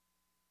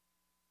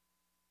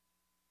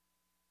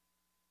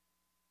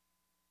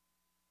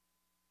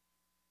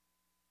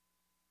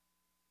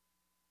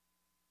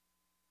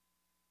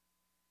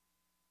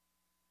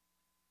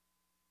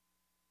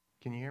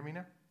Can you hear me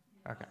now?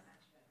 Okay.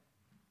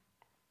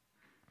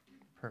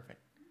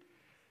 Perfect.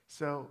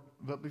 So,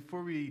 but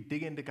before we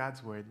dig into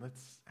God's word,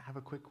 let's have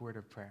a quick word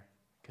of prayer,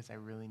 because I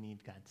really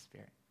need God's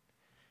Spirit.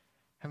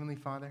 Heavenly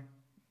Father,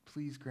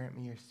 please grant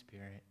me your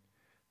Spirit.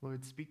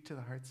 Lord, speak to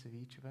the hearts of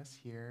each of us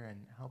here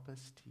and help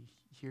us to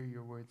hear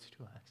your words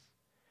to us.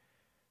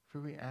 For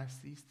we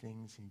ask these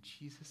things in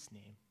Jesus'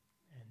 name,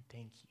 and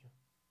thank you.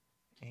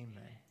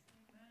 Amen.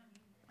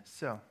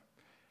 So,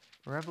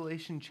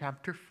 Revelation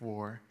chapter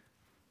 4,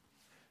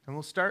 and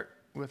we'll start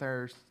with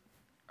our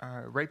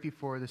right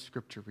before the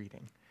scripture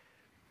reading.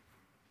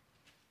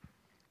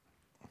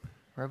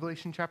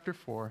 Revelation chapter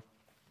 4,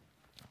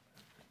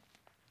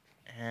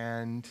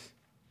 and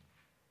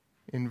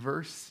in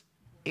verse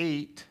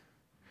 8,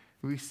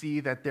 we see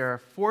that there are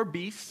 4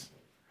 beasts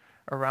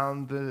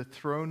around the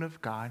throne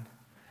of God,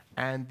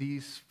 and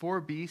these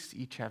 4 beasts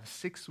each have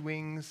 6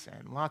 wings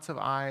and lots of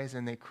eyes,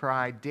 and they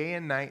cry day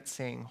and night,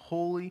 saying,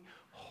 "Holy,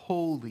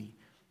 holy,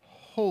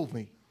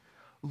 holy,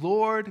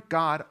 Lord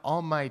God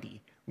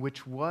Almighty,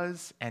 which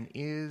was and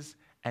is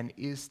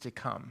to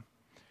come."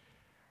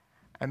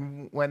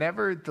 And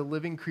whenever the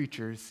living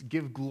creatures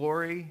give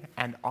glory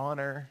and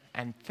honor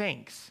and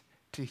thanks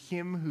to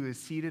him who is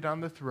seated on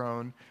the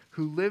throne,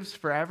 who lives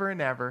forever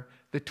and ever,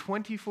 the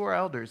 24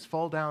 elders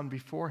fall down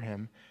before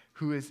him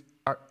who is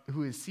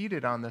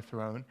seated on the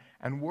throne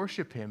and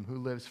worship him who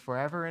lives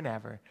forever and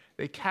ever.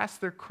 They cast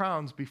their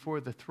crowns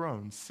before the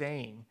throne,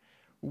 saying,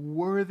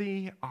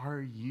 "Worthy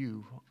are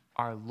you,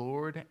 our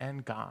Lord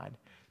and God,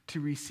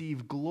 to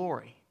receive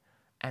glory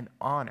and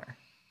honor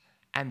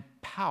and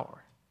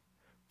power.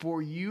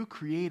 For you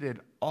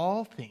created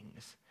all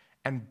things,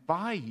 and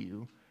by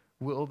you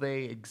will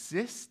they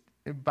exist.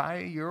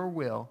 By your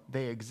will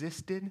they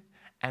existed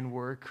and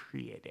were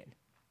created."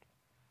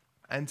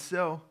 And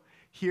so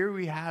here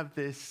we have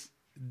this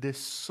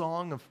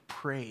song of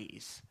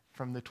praise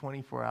from the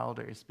 24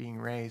 elders being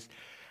raised.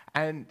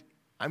 And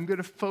I'm going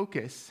to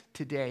focus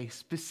today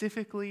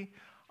specifically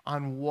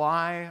on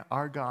why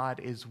our God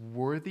is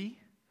worthy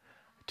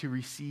to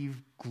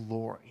receive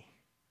glory.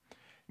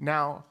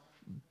 Now,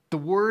 the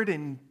word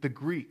in the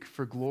Greek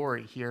for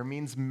glory here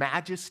means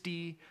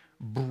majesty,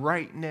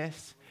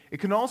 brightness. It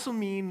can also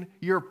mean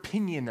your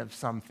opinion of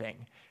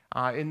something.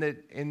 In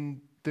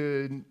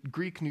the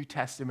Greek New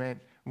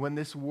Testament, when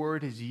this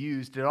word is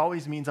used, it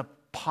always means a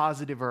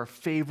positive or a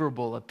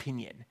favorable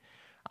opinion,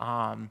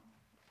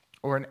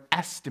 or an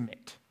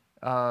estimate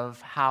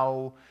of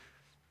how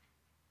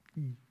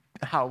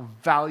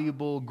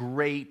valuable,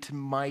 great,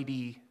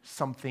 mighty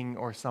something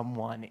or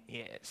someone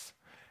is.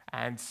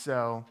 And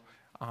so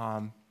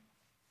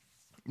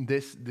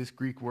this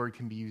Greek word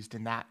can be used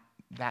in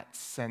that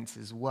sense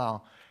as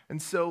well.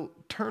 And so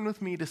turn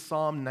with me to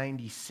Psalm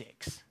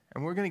 96,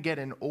 and we're going to get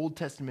an Old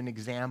Testament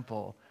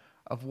example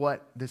of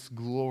what this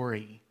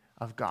glory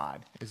of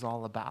God is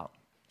all about.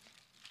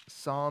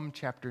 Psalm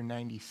chapter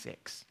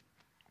 96.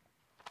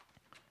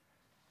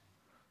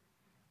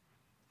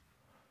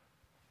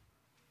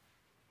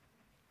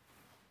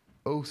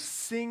 "Oh,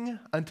 sing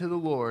unto the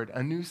Lord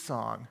a new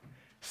song.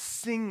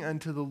 Sing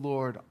unto the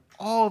Lord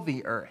all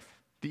the earth."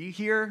 Do you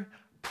hear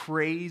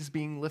praise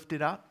being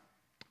lifted up?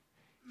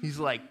 He's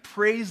like,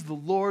 praise the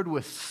Lord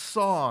with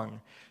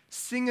song.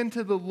 Sing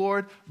unto the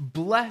Lord,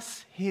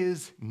 bless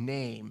his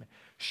name.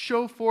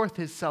 Show forth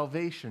his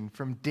salvation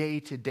from day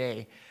to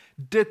day.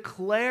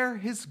 Declare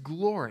his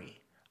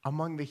glory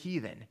among the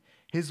heathen,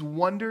 his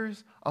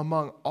wonders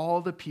among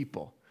all the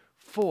people.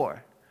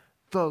 For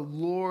the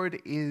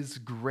Lord is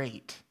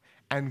great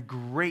and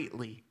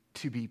greatly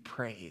to be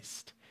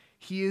praised.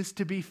 He is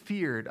to be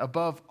feared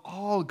above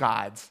all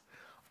gods.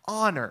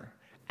 Honor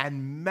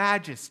and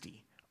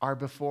majesty are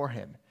before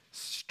him.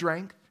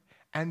 Strength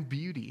and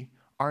beauty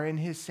are in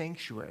his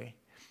sanctuary.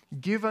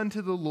 Give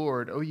unto the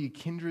Lord, O ye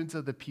kindreds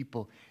of the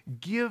people.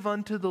 Give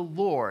unto the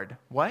Lord,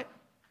 what?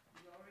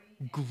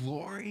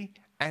 Glory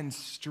and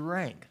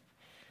strength.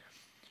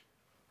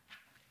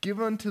 Give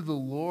unto the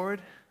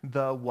Lord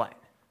the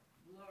what?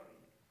 Glory.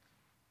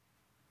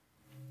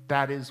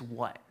 That is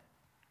what?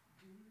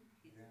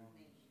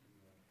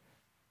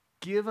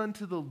 Give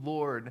unto the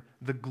Lord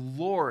the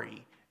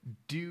glory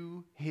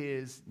due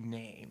his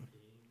name.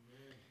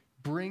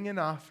 Bring an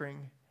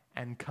offering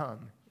and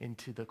come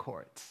into the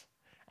courts.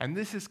 And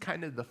this is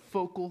kind of the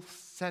focal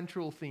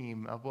central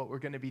theme of what we're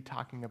going to be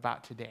talking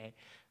about today.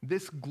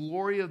 This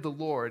glory of the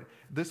Lord,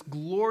 this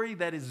glory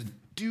that is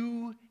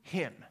due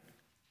him,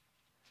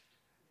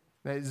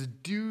 that is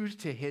due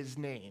to his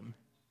name.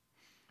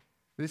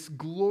 This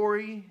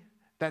glory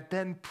that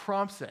then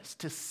prompts us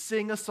to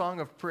sing a song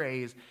of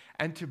praise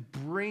and to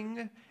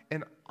bring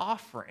an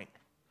offering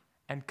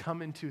and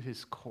come into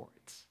his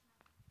courts.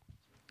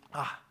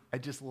 I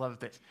just love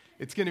this.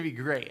 It's going to be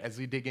great as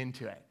we dig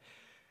into it.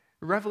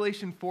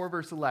 Revelation 4,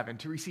 verse 11,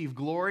 to receive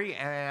glory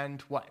and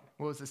what?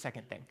 What was the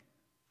second thing?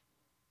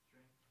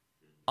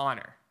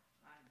 Honor.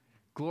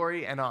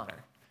 Glory and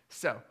honor.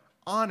 So,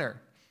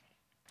 honor.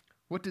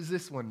 What does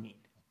this one mean?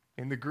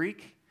 In the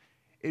Greek,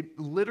 it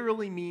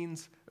literally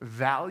means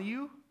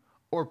value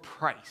or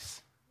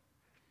price.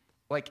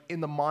 like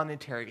in the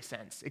monetary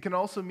sense. It can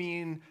also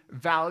mean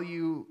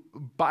value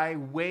by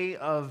way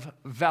of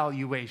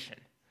valuation.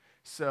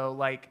 So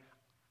like,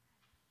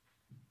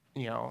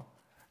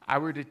 I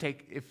were to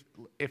take,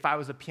 if I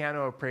was a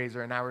piano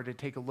appraiser and I were to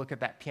take a look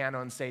at that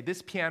piano and say,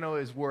 this piano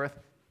is worth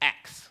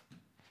X,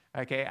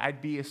 okay,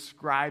 I'd be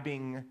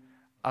ascribing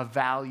a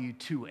value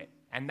to it.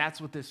 And that's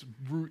what this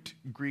root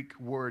Greek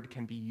word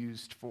can be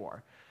used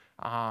for.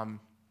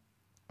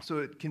 So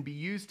it can be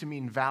used to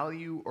mean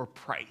value or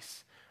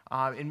price.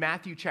 In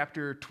Matthew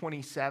chapter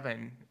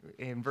 27,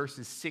 in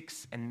verses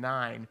 6 and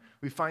 9,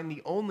 we find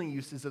the only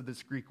uses of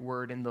this Greek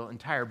word in the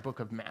entire book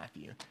of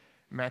Matthew.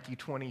 Matthew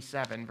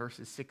 27,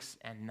 verses 6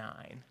 and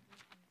 9.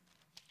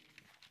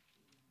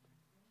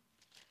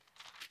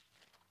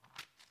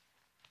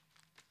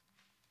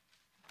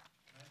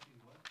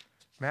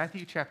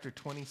 Matthew chapter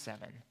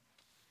 27,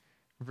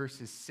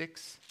 verses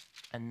 6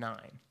 and 9.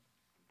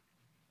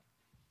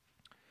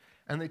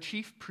 And the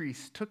chief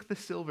priests took the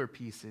silver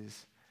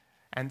pieces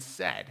and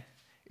said,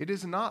 "It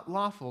is not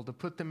lawful to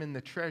put them in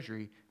the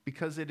treasury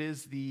because it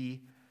is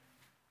the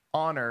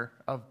honor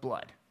of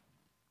blood."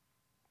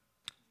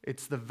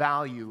 It's the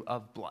value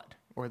of blood,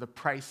 or the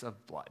price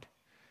of blood.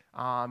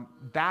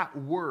 That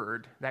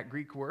word, that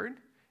Greek word,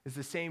 is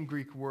the same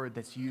Greek word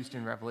that's used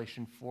in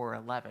Revelation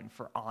 4:11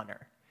 for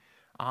honor.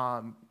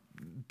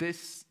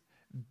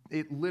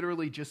 It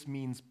literally just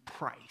means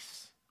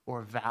price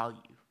or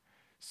value.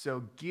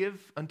 So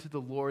give unto the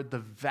Lord the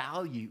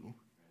value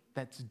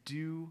that's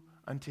due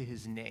unto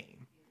his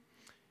name.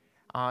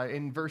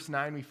 In verse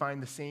 9, we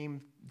find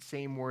the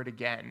same word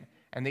again.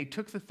 And they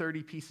took the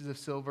 30 pieces of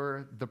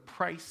silver, the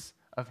price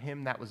of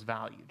him that was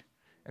valued.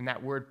 And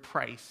that word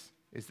price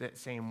is that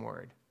same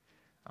word.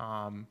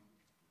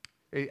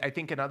 I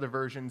think in other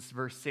versions,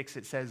 verse 6,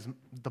 it says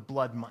the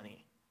blood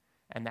money.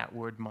 And that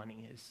word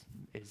money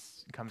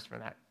comes from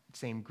that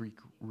same Greek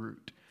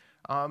root.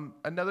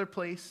 Another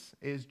place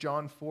is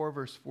John 4,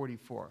 verse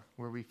 44,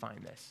 where we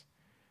find this.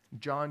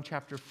 John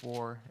chapter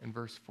 4 and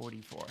verse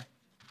 44.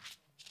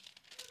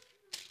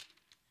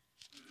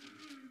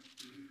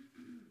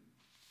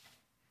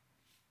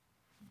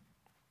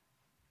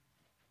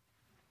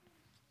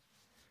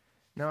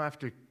 Now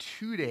after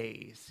 2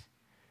 days,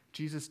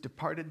 Jesus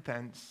departed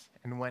thence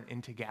and went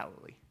into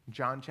Galilee.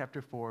 John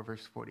chapter 4,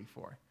 verse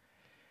 44.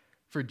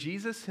 For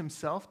Jesus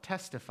himself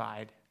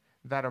testified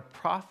that a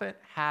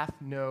prophet hath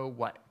no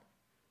what?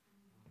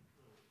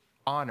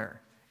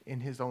 Honor in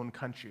his own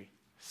country.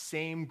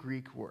 Same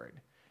Greek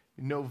word.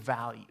 No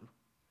value.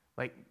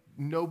 Like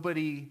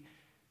nobody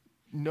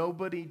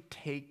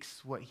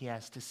takes what he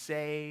has to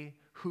say,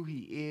 who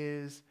he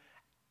is,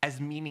 as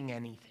meaning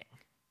anything.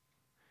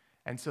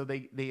 And so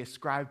they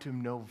ascribe to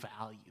him no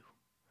value.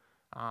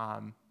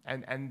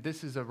 And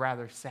this is a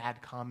rather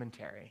sad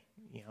commentary,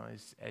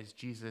 as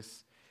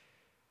Jesus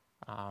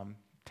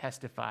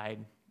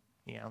testified,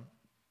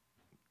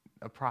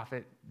 a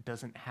prophet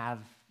doesn't have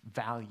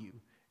value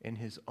in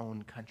his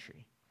own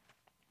country.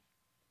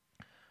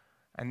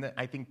 And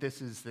I think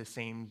this is the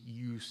same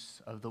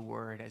use of the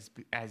word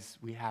as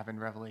we have in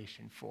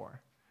Revelation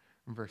 4,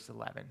 verse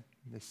 11.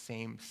 The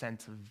same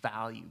sense of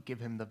value. Give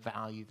him the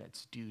value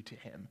that's due to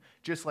him.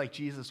 Just like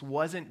Jesus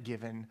wasn't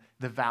given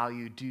the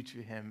value due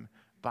to him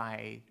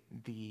by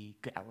the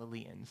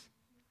Galileans,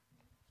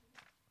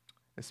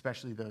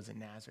 especially those in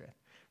Nazareth.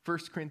 1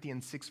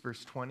 Corinthians 6,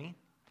 verse 20,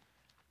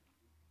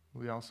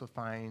 we also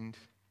find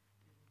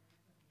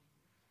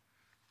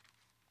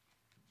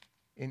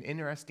an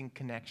interesting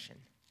connection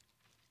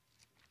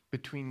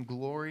between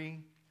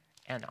glory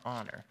and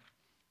honor.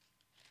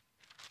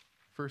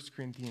 1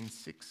 Corinthians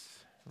 6,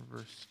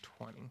 verse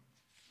 20.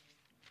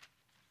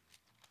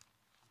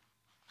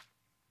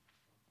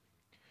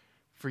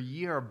 For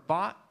ye are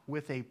bought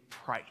with a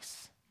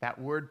price. That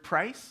word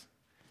price,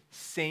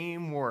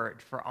 same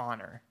word for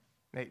honor.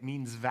 It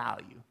means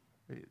value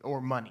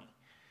or money.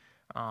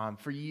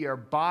 For ye are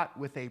bought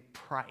with a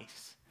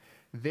price.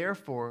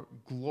 Therefore,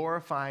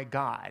 glorify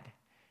God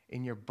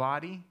in your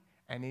body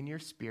and in your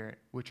spirit,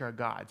 which are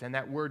God's. And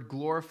that word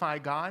glorify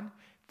God,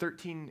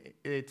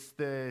 it's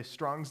the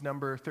Strong's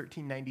number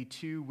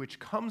 1392, which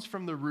comes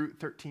from the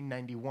root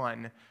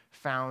 1391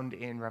 found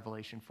in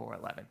Revelation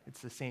 4:11.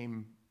 It's the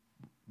same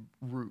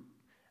root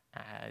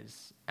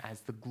as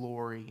the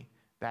glory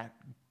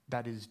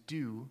that is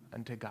due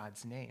unto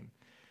God's name.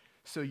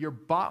 So you're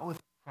bought with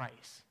a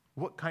price.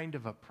 What kind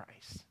of a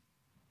price?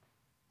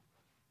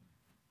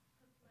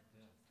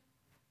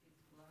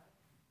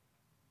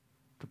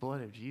 The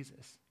blood of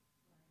Jesus.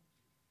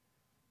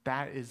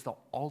 That is the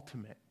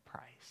ultimate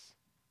price.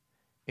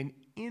 An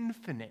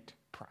infinite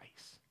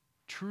price.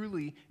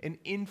 Truly an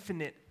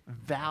infinite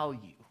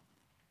value.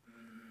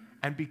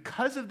 And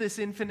because of this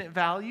infinite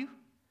value,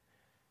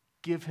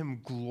 give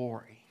him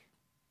glory.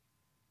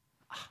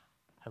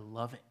 I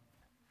love it.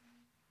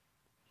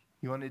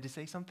 You wanted to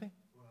say something?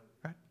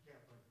 Right?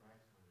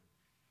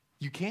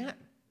 You can't.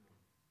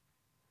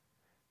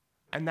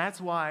 And that's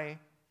why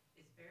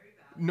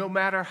no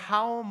matter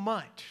how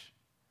much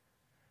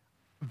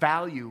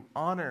value,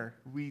 honor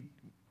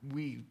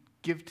we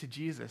give to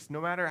Jesus, no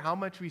matter how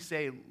much we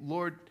say,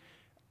 Lord,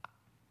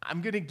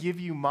 I'm going to give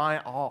you my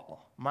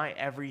all, my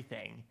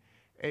everything,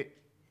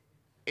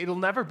 it'll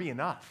never be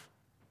enough.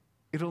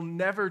 It'll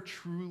never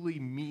truly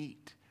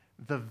meet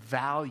the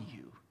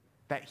value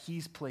that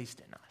he's placed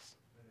in us.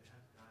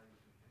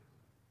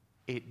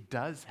 It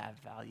does have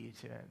value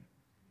to him.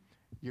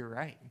 You're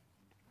right.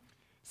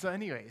 So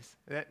anyways,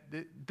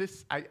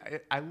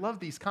 I love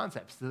these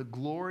concepts, the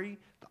glory,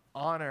 the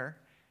honor,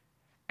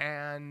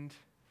 and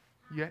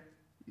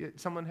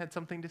someone had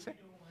something to say?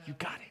 You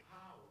got it.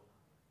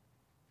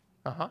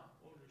 Uh-huh.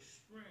 Or the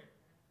strength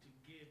to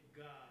give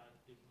God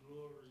the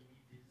glory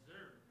he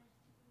deserves.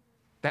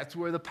 That's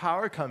where the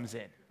power comes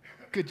in.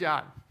 Good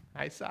job.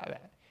 I saw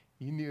that.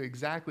 You knew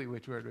exactly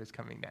which word was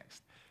coming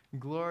next.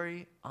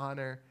 Glory,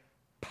 honor,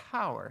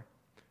 power.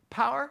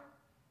 Power,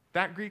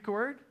 that Greek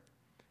word,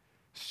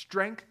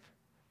 strength,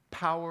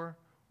 power,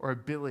 or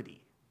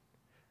ability.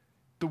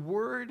 The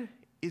word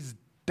is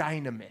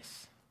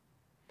dynamis.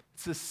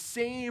 It's the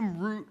same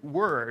root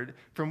word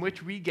from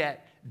which we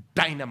get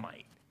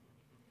dynamite.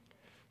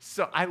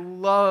 So I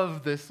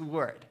love this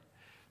word.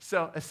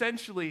 So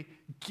essentially,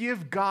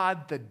 give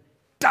God the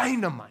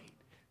dynamite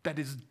that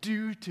is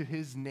due to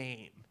his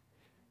name.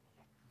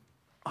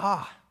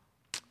 I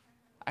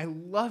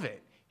love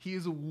it. He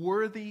is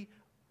worthy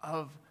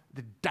of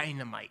the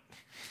dynamite.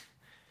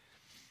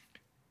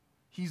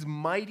 He's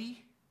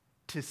mighty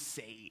to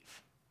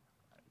save.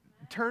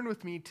 Turn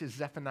with me to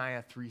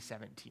Zephaniah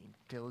 3:17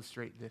 to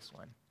illustrate this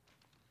one.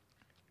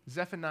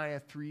 Zephaniah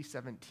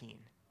 3:17.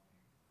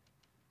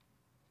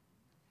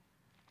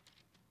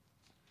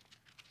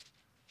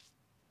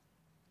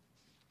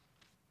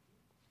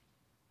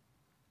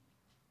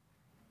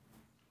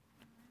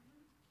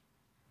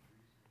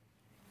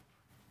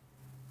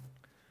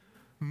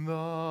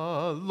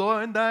 The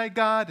Lord thy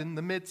God in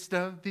the midst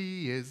of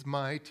thee is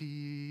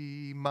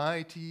mighty,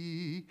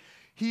 mighty.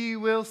 He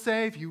will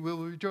save, he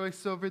will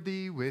rejoice over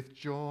thee with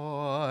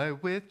joy,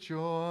 with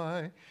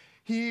joy.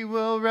 He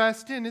will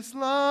rest in his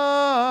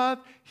love,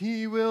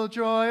 he will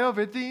joy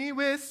over thee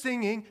with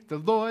singing. The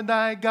Lord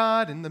thy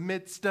God in the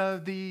midst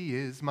of thee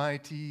is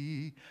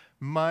mighty,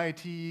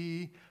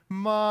 mighty,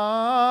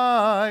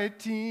 mighty.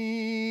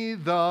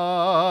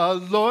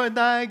 The Lord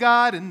thy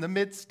God in the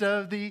midst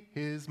of thee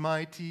is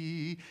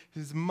mighty,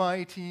 is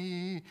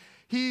mighty.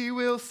 He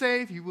will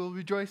save, he will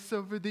rejoice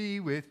over thee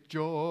with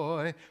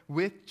joy,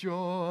 with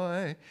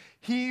joy.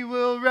 He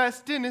will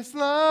rest in his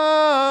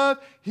love,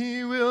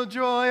 he will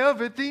joy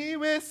over thee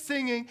with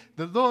singing.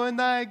 The Lord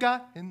thy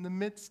God in the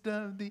midst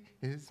of thee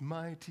is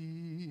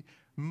mighty,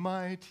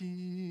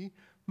 mighty,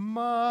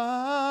 mighty.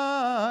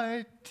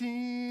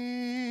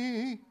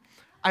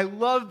 I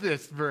love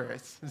this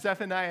verse,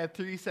 Zephaniah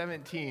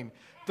 3:17.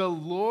 The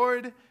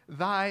Lord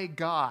thy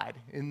God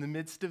in the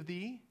midst of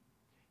thee,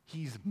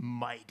 he's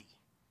mighty.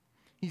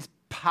 He's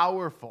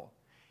powerful.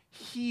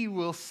 He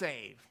will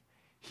save.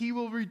 He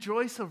will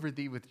rejoice over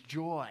thee with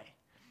joy.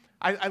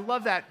 I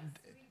love that.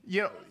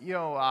 You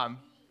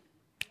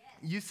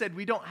said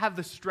we don't have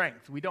the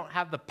strength. We don't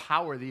have the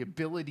power, the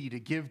ability to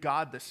give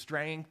God the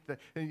strength,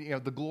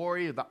 the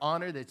glory, the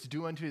honor that's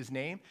due unto his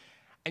name.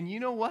 And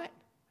you know what?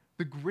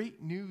 The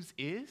great news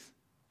is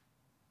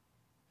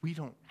we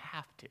don't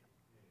have to.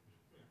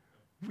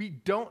 We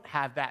don't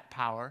have that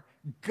power.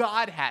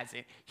 God has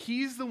it.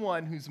 He's the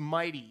one who's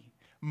mighty,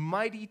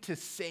 mighty to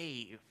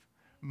save,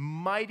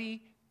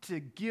 mighty to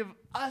give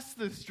us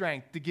the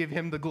strength to give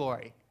him the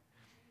glory.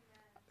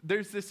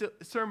 There's this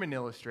sermon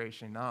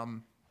illustration.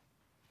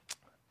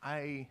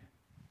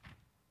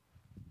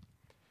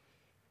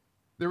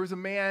 There was a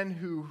man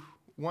who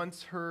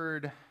once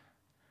heard, I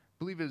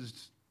believe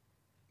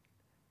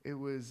it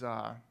was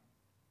I'm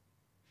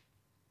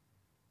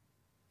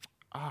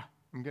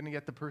going to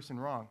get the person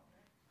wrong.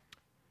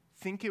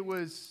 I think it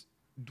was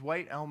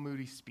Dwight L.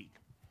 Moody speak.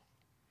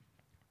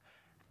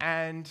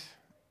 And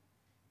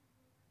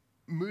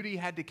Moody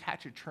had to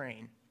catch a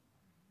train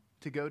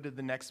to go to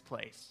the next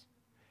place.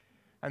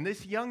 And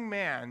this young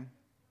man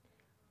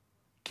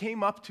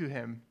came up to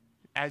him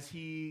as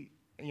he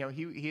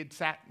had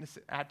sat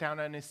down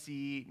on his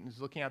seat and was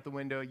looking out the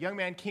window. A young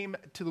man came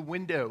to the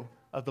window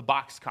of the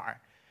boxcar,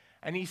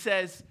 and he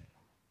says,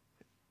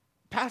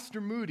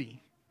 Pastor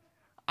Moody,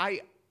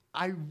 I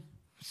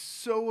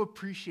so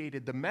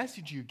appreciated the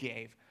message you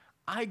gave.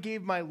 I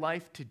gave my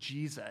life to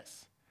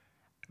Jesus.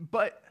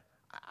 But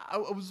I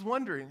was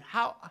wondering,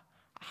 how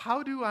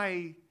do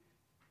I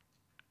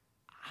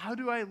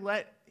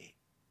let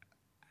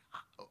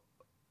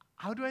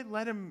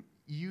him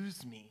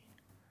use me?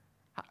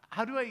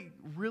 How do I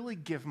really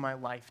give my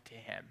life to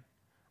him?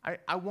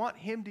 I want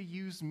him to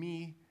use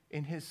me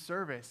in his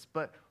service,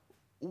 but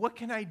what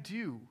can I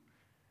do?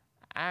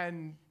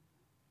 And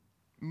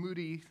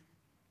Moody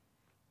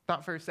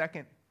thought for a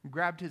second,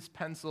 grabbed his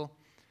pencil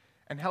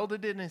and held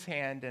it in his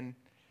hand and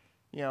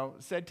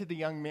said to the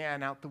young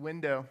man out the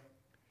window,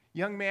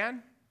 young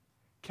man,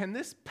 can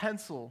this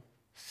pencil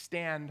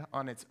stand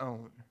on its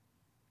own?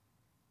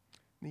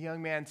 The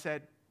young man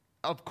said,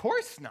 of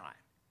course not.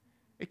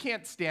 It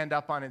can't stand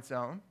up on its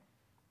own.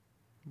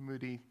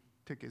 Moody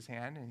took his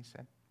hand and he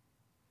said,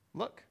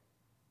 "Look,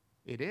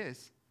 it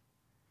is."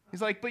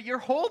 He's like, "But you're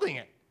holding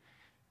it."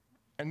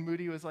 And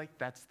Moody was like,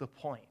 "That's the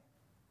point.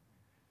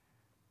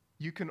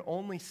 You can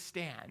only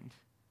stand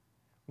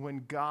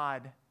when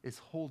God is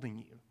holding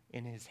you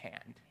in his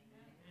hand."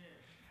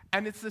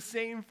 And it's the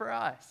same for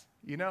us.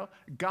 You know,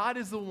 God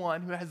is the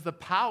one who has the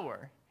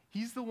power.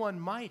 He's the one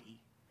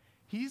mighty.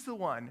 He's the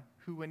one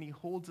who, when he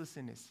holds us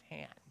in his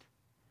hand,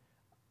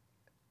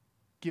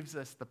 gives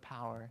us the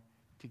power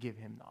to give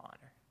him the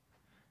honor.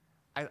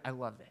 I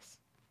love this.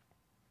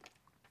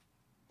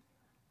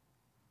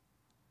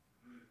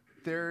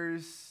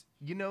 There's,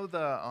 you know,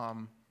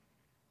 the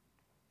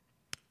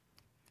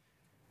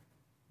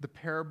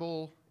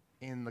parable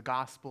in the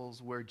Gospels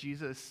where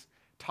Jesus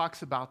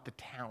talks about the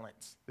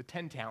talents, the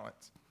 10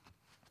 talents.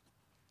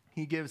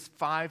 He gives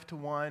 5 to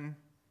one,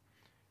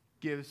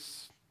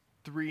 gives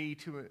 3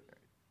 to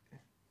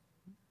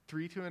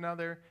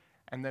another,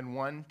 and then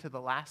 1 to the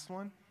last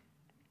one.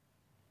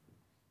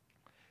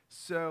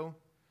 So,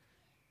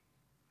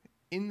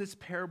 in this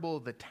parable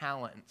of the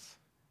talents,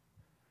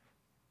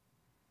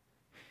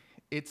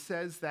 it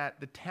says that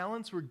the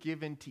talents were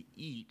given to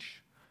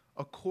each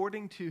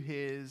according to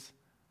his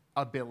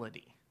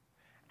ability.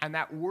 And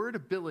that word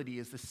ability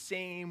is the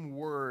same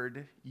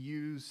word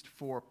used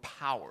for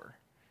power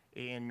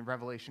in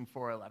Revelation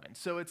 4:11.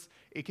 So it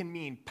can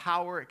mean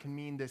power, it can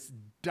mean this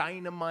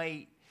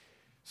dynamite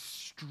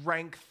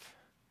strength,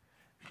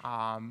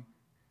 and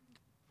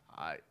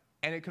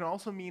it can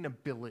also mean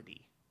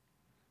ability.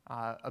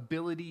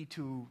 Ability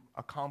to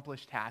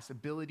accomplish tasks,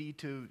 ability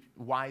to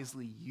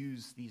wisely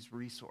use these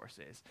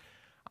resources.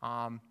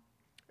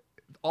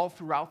 All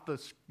throughout the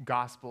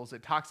Gospels,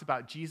 it talks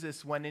about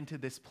Jesus went into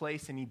this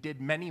place and he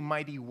did many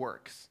mighty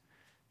works.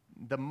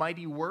 The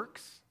mighty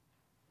works,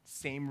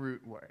 same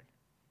root word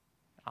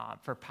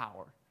for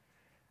power.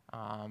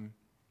 2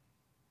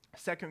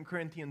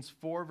 Corinthians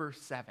 4, verse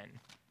 7.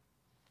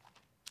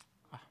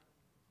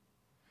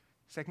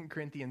 2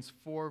 Corinthians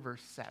 4,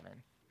 verse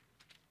 7.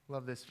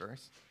 Love this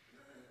verse.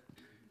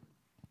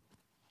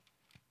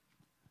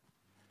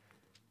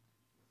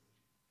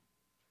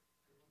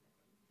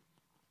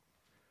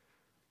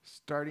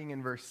 Starting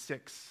in verse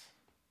 6.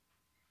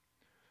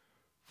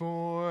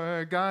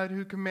 For God,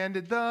 who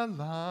commanded the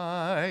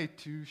light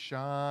to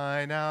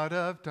shine out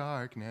of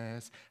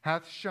darkness,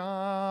 hath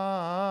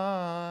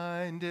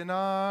shined in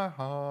our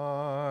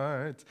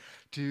hearts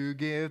to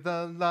give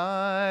the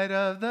light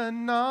of the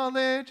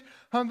knowledge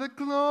of the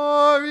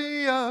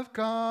glory of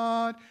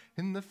God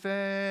in the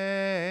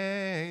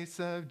face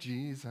of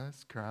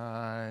Jesus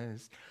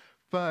Christ.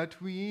 But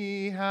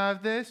we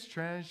have this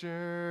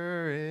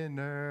treasure in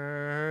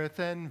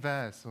earthen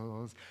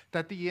vessels,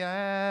 that the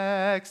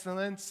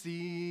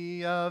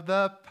excellency of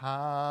the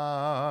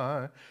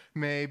power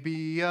may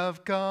be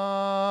of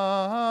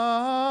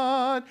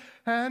God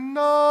and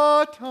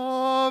not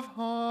of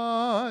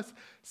us.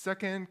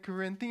 2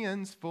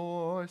 Corinthians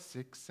 4,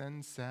 6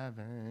 and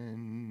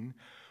 7.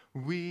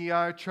 We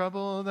are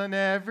troubled on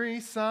every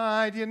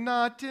side, yet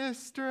not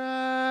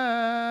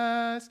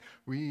distressed.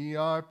 We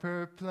are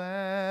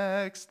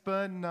perplexed,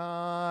 but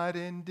not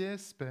in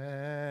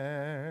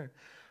despair.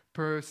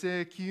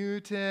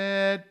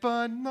 Persecuted,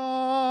 but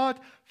not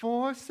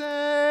forsaken.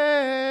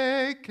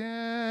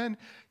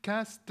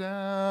 Cast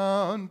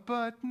down,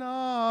 but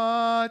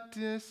not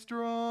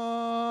destroyed.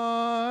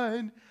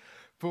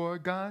 For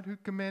God, who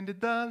commanded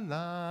the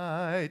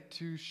light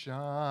to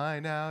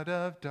shine out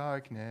of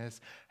darkness,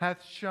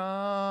 hath shined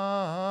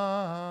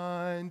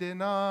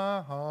in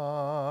our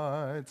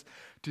hearts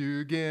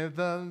to give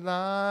the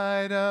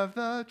light of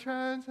the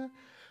treasure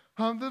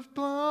of the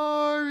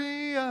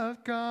glory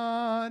of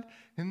God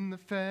in the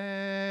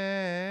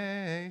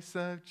face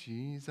of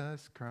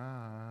Jesus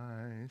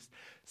Christ.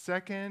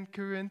 2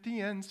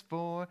 Corinthians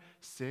 4,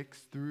 6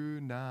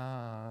 through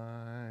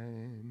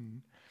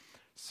 9.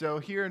 So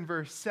here in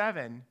verse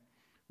 7,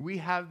 we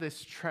have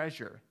this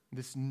treasure,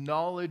 this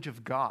knowledge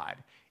of God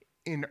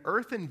in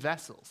earthen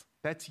vessels,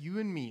 that's you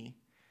and me,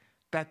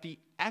 that the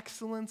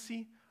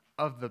excellency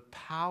of the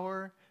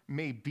power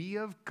may be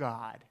of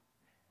God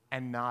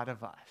and not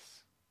of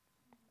us.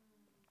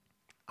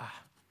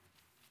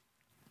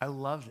 I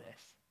love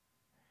this.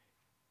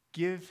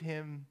 Give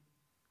him,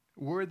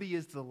 worthy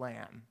is the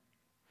Lamb,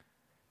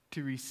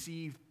 to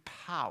receive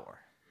power.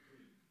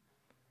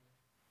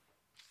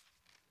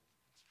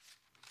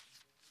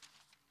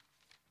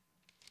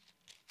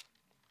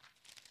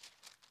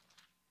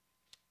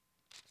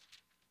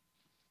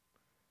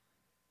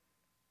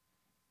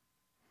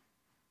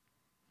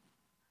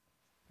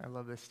 I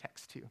love this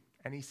text too.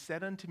 And he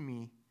said unto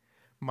me,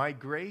 my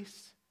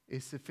grace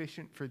is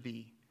sufficient for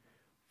thee,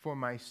 for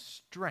my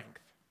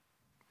strength,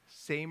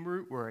 same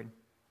root word,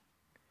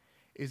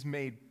 is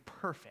made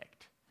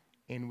perfect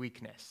in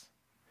weakness.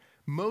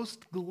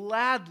 Most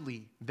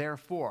gladly,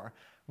 therefore,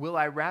 will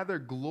I rather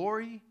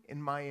glory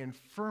in my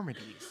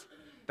infirmities,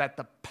 that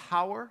the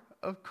power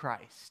of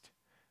Christ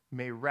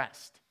may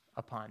rest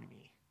upon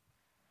me.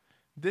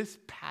 This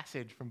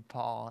passage from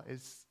Paul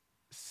is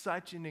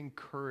such an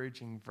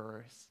encouraging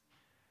verse.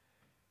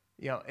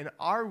 In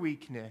our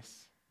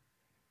weakness,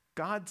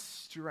 God's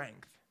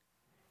strength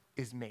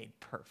is made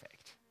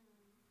perfect.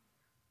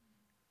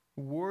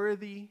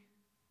 Worthy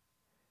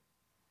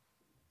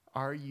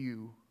are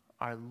you,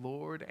 our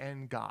Lord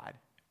and God,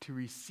 to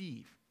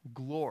receive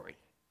glory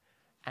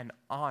and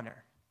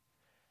honor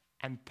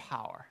and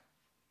power.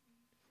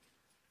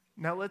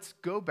 Now let's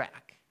go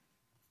back,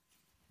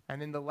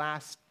 and in the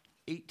last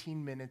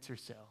 18 minutes or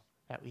so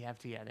that we have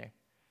together,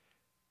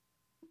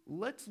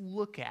 let's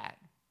look at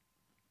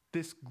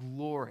this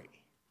glory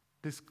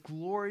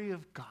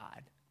of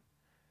God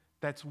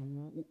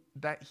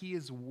that he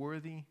is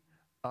worthy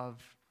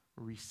of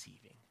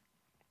receiving.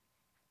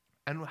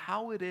 And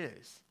how it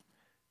is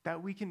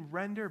that we can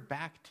render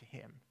back to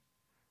him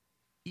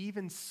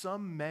even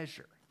some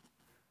measure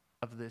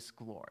of this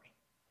glory.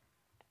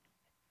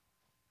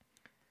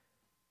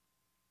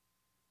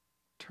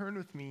 Turn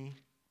with me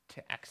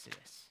to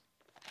Exodus.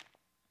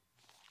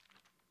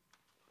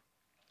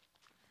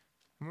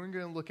 And we're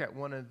going to look at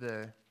one of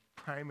the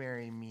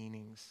primary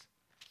meanings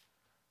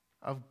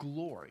of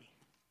glory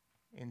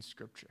in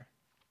Scripture,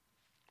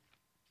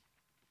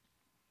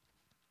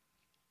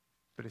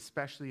 but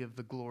especially of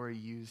the glory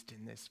used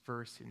in this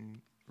verse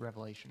in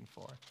Revelation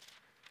 4.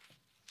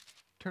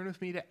 Turn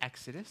with me to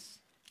Exodus.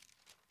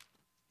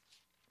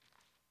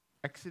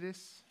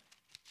 Exodus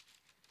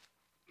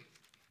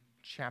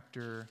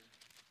chapter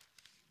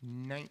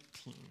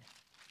 19.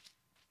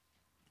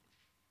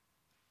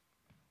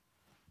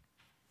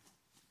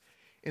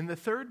 In the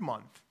 3rd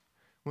month,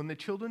 when the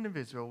children of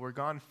Israel were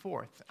gone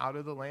forth out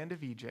of the land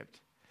of Egypt,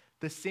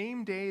 the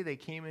same day they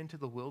came into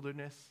the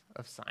wilderness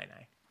of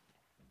Sinai.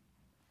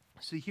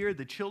 So here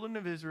the children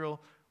of Israel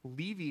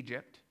leave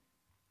Egypt,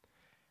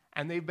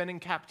 and they've been in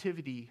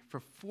captivity for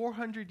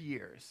 400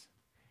 years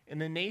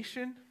in a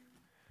nation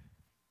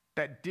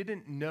that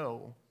didn't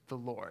know the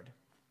Lord.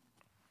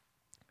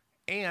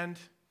 And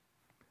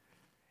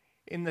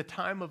in the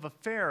time of a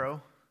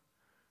Pharaoh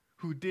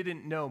who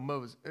didn't know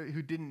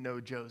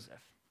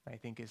Joseph, I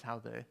think is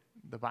how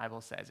the Bible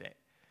says it.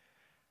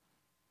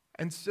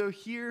 And so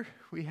here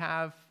we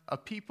have a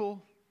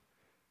people,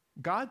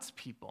 God's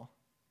people,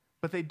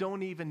 but they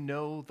don't even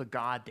know the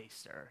God they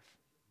serve.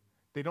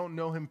 They don't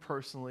know him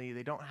personally.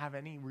 They don't have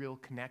any real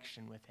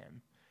connection with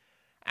him.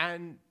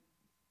 And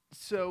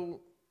so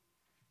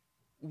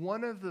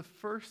one of the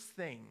first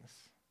things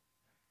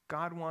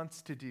God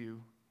wants to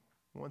do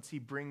once he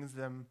brings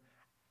them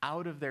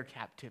out of their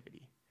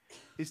captivity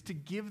is to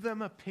give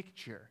them a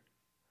picture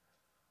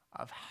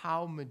of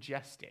how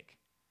majestic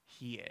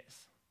he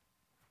is.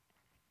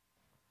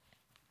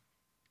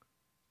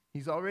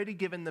 He's already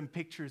given them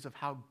pictures of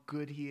how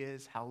good he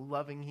is, how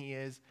loving he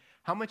is,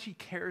 how much he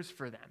cares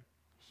for them.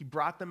 He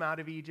brought them out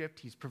of Egypt.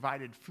 He's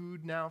provided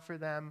food now for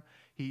them.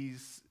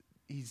 He's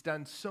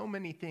done so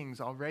many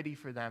things already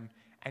for them.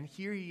 And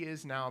here he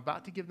is now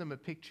about to give them a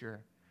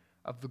picture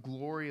of the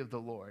glory of the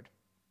Lord.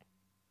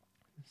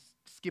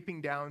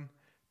 Skipping down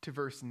to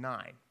verse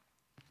 9.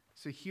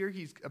 So here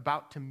he's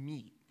about to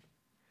meet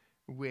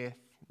with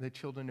the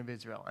children of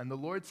Israel. And the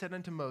Lord said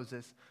unto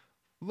Moses,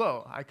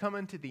 Lo, I come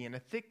unto thee in a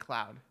thick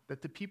cloud,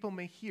 that the people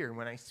may hear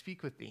when I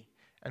speak with thee,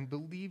 and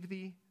believe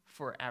thee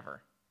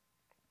forever.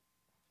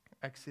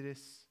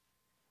 Exodus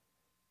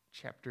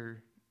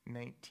chapter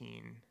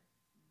 19.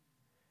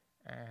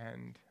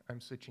 And I'm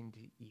switching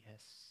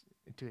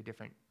to a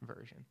different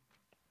version.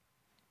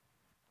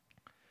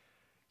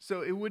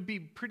 So it would be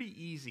pretty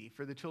easy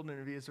for the children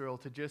of Israel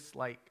to just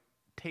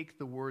take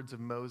the words of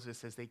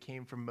Moses as they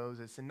came from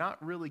Moses and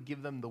not really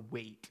give them the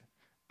weight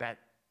that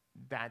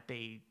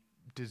they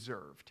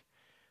deserved.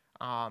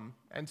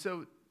 And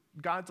so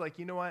God's like,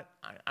 you know what?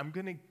 I'm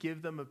going to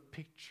give them a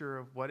picture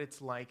of what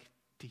it's like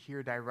to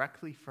hear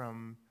directly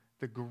from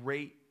the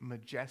great,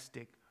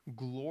 majestic,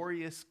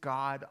 glorious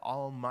God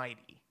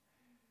Almighty.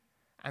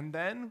 And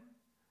then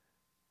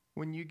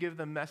when you give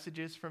them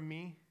messages from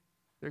me,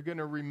 they're going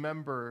to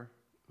remember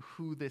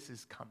who this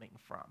is coming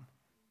from.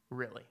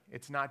 Really,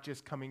 it's not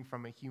just coming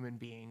from a human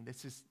being.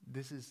 This is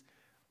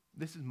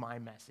my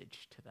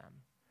message to them.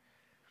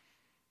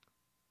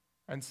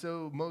 And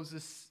so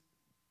Moses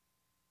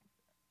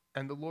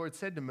and the Lord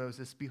said to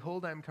Moses,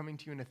 Behold, I am coming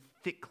to you in a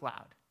thick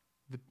cloud,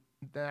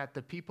 that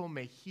the people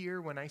may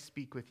hear when I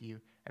speak with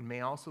you, and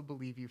may also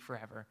believe you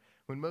forever.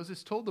 When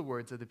Moses told the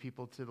words of the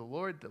people to the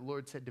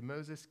Lord said to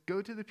Moses,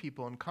 Go to the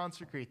people and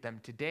consecrate them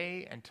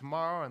today and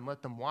tomorrow, and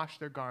let them wash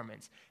their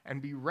garments,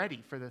 and be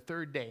ready for the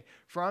 3rd day.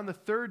 For on the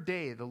 3rd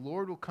day the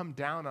Lord will come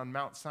down on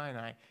Mount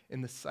Sinai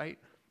in the sight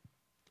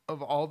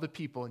of all the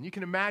people. And you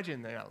can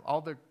imagine that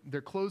all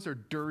their clothes are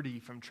dirty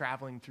from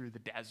traveling through the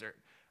desert.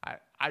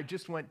 I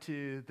just went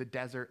to the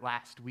desert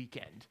last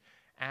weekend,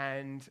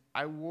 and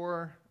I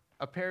wore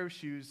a pair of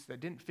shoes that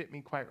didn't fit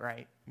me quite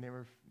right.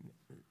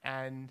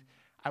 And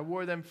I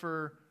wore them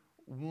for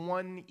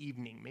one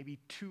evening, maybe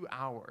 2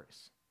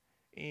 hours,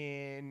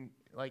 in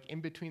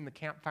between the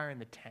campfire and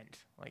the tent.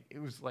 It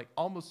was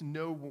almost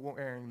no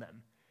wearing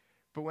them.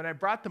 But when I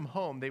brought them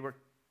home, they were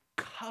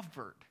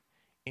covered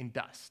in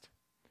dust.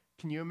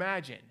 Can you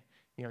imagine,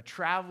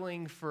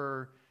 traveling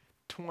for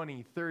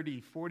 20, 30,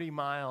 40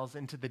 miles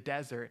into the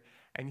desert,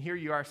 and here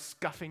you are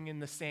scuffing in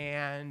the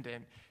sand,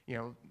 and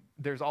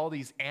there's all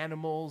these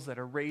animals that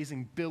are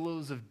raising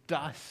billows of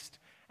dust,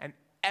 and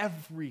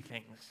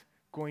everything's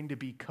going to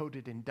be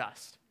coated in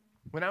dust.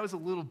 When I was a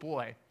little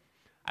boy,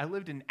 I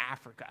lived in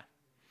Africa.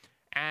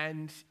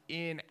 And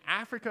in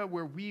Africa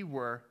where we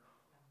were,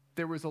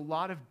 there was a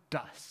lot of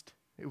dust.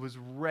 It was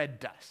red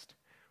dust.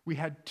 We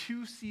had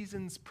 2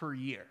 seasons per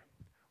year.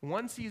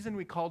 One season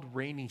we called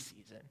rainy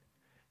season.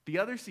 The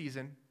other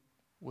season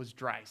was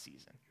dry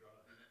season.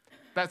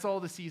 That's all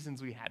the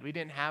seasons we had. We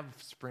didn't have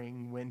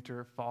spring,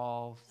 winter,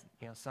 fall,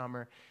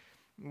 summer.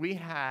 We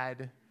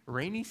had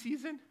rainy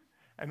season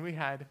and we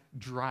had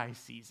dry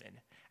season.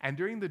 And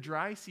during the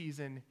dry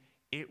season,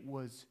 it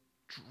was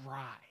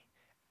dry.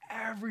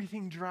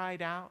 Everything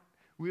dried out.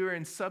 We were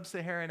in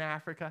sub-Saharan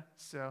Africa,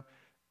 so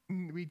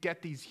we'd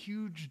get these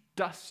huge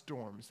dust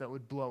storms that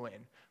would blow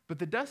in. But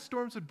the dust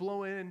storms would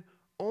blow in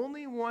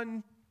only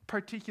one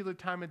particular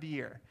time of the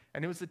year.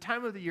 And it was the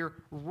time of the year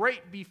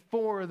right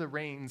before the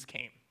rains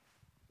came.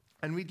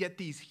 And we'd get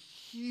these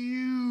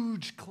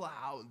huge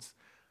clouds.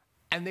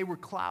 And they were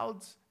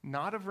clouds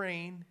not of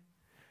rain,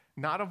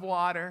 not of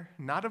water,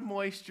 not of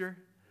moisture,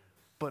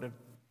 but of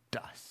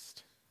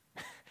dust.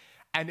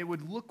 And it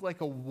would look like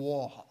a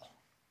wall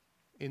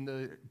in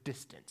the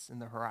distance, in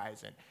the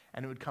horizon.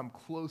 And it would come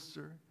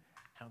closer,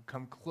 and it would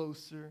come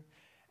closer,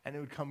 and it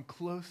would come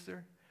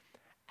closer,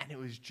 and it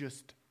was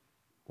just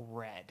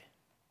red.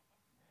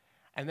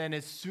 And then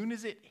as soon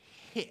as it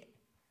hit,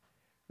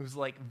 it was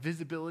like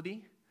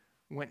visibility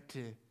went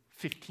to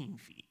 15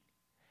 feet.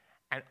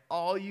 And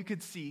all you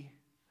could see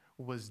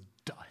was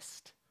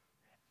dust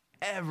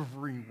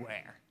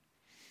everywhere.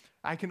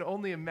 I can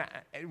only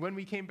imagine, when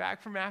we came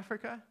back from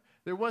Africa,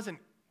 there wasn't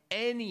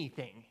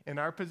anything in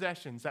our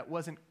possessions that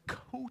wasn't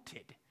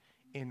coated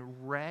in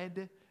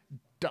red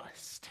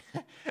dust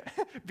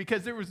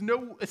because there was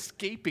no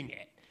escaping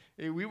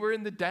it. We were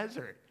in the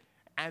desert,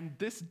 and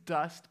this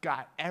dust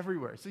got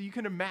everywhere. So you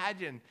can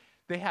imagine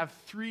they have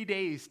 3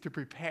 days to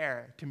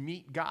prepare to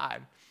meet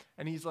God.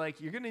 And he's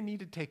like, you're going to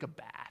need to take a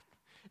bath.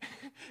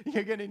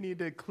 You're going to need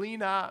to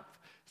clean up,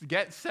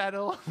 get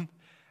settled,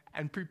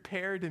 and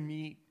prepare to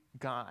meet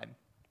God.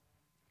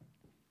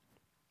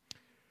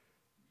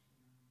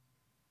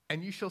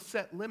 And you shall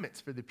set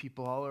limits for the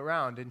people all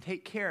around, and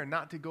take care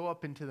not to go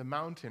up into the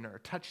mountain or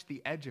touch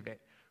the edge of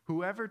it.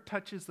 Whoever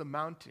touches the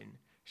mountain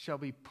shall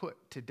be put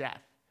to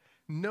death.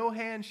 No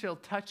hand shall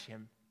touch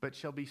him, but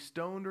shall be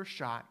stoned or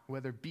shot,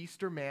 whether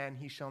beast or man,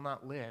 he shall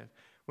not live.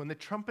 When the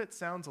trumpet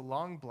sounds a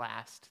long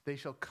blast, they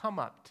shall come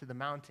up to the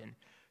mountain.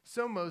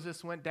 So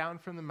Moses went down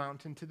from the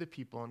mountain to the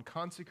people and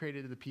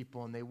consecrated the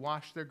people, and they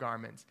washed their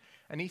garments.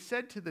 And he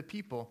said to the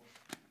people,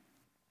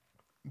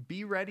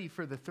 be ready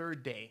for the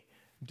 3rd day.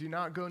 Do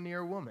not go near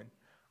a woman.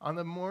 On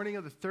the morning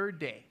of the 3rd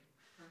day,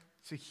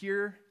 so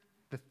here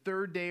the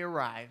 3rd day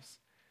arrives.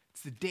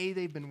 It's the day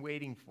they've been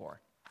waiting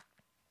for.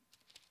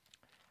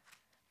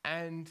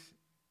 And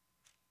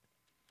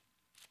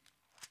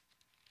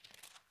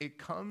it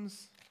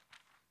comes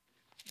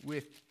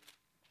with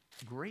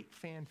great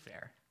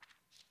fanfare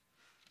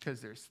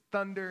because there's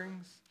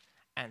thunderings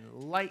and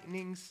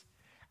lightnings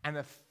and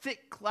a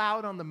thick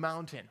cloud on the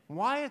mountain.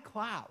 Why a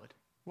cloud?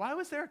 Why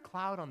was there a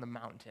cloud on the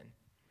mountain?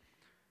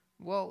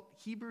 Well,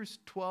 Hebrews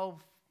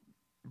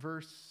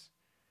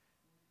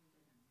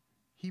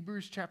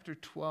chapter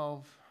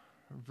 12,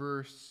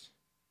 verse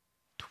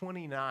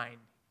 29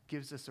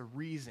 gives us a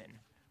reason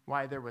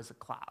why there was a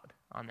cloud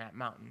on that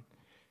mountain.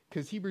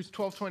 Because Hebrews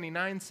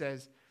 12:29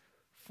 says,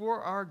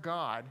 for our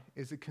God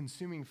is a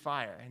consuming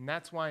fire. And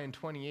that's why in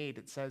 28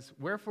 it says,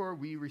 wherefore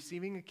we,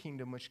 receiving a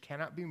kingdom which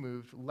cannot be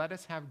moved, let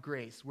us have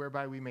grace,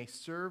 whereby we may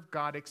serve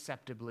God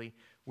acceptably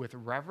with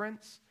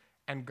reverence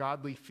and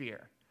godly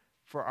fear.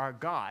 For our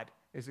God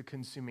is a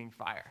consuming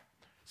fire.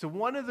 So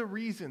one of the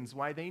reasons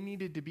why they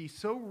needed to be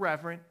so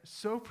reverent,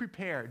 so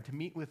prepared to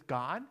meet with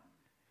God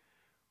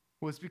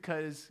was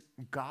because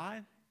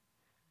God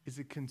is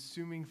a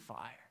consuming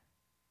fire.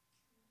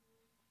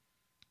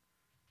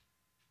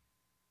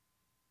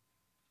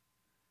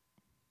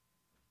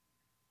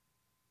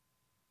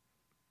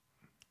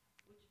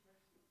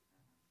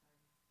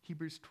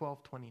 Hebrews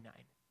 12:29.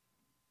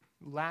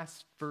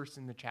 Last verse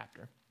in the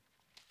chapter.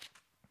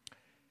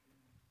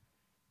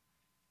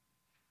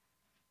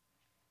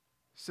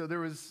 So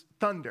there was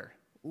thunder,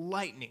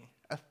 lightning,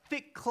 a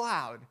thick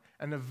cloud,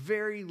 and a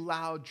very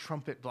loud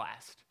trumpet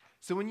blast.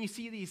 So when you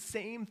see these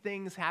same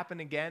things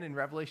happen again in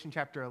Revelation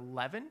chapter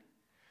 11,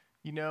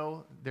 you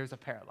know there's a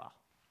parallel.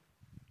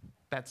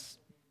 That's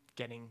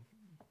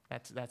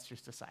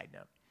just a side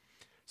note.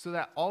 So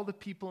that all the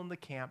people in the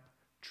camp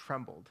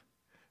trembled.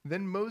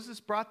 Then Moses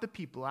brought the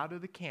people out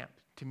of the camp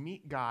to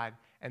meet God,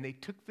 and they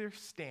took their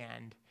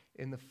stand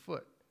in the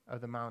foot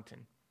of the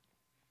mountain.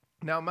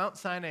 Now Mount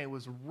Sinai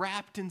was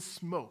wrapped in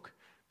smoke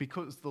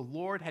because the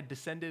Lord had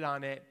descended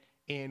on it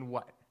in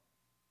what?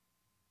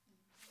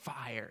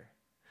 Fire.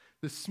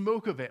 The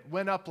smoke of it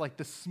went up like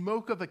the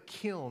smoke of a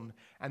kiln,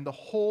 and the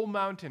whole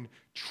mountain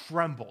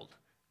trembled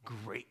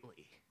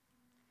greatly.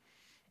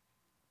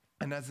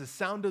 And as the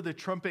sound of the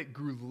trumpet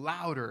grew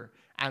louder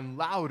and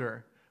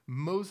louder,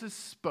 Moses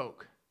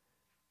spoke,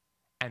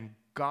 and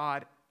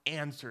God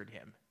answered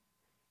him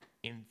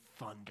in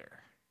thunder.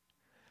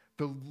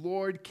 The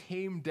Lord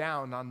came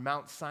down on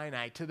Mount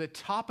Sinai to the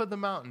top of the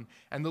mountain,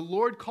 and the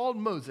Lord called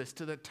Moses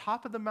to the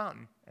top of the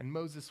mountain, and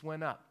Moses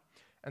went up.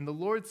 And the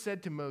Lord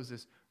said to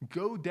Moses,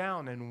 "Go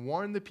down and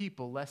warn the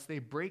people, lest they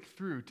break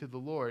through to the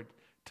Lord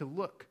to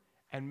look,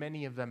 and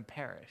many of them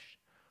perish.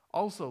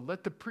 Also,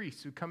 let the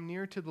priests who come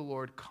near to the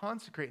Lord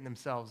consecrate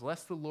themselves,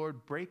 lest the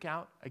Lord break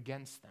out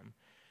against them."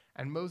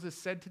 And Moses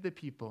said to the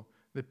people,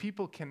 the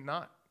people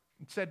cannot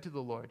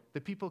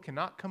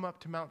come up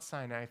to Mount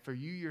Sinai, for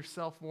you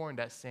yourself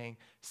warned us, saying,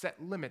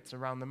 "Set limits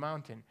around the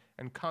mountain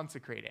and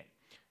consecrate it."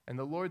 And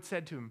the Lord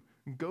said to him,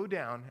 "Go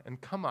down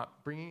and come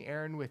up, bringing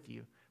Aaron with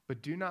you.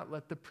 But do not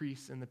let the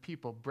priests and the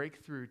people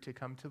break through to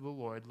come to the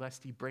Lord,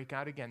 lest he break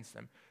out against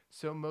them."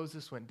 So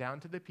Moses went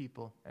down to the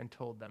people and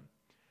told them.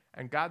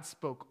 And God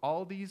spoke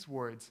all these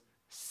words,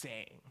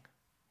 saying,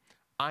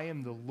 "I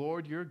am the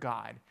Lord your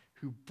God,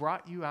 who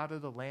brought you out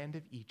of the land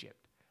of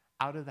Egypt,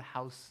 out of the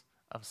house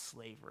of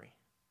slavery."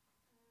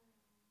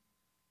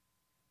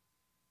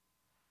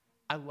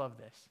 I love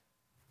this.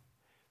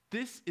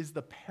 This is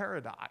the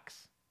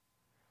paradox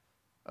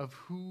of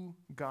who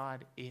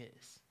God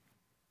is.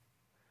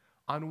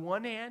 On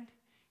one hand,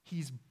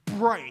 he's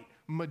bright,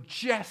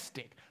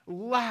 majestic,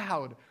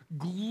 loud,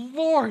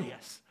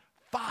 glorious,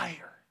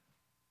 fire.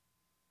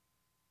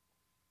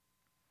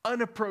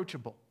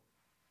 Unapproachable,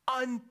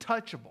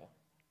 untouchable.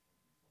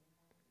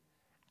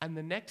 And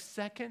the next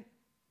second,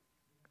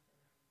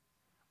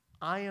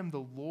 "I am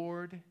the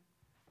Lord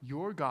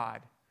your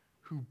God,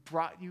 who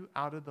brought you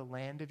out of the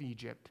land of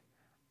Egypt,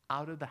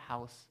 out of the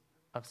house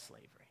of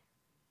slavery."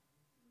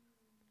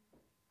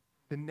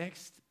 The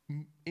next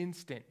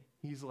instant,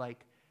 he's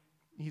like,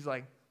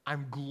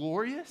 "I'm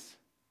glorious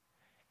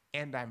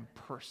and I'm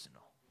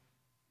personal.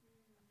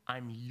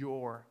 I'm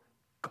your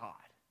God."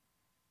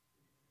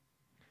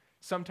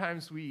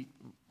 Sometimes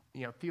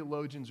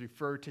theologians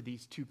refer to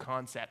these two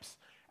concepts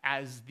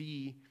as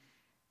the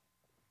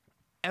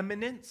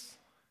eminence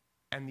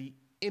and the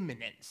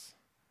immanence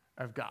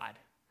of God.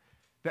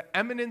 The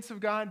eminence of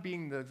God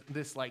being the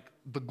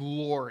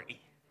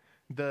glory,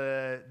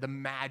 the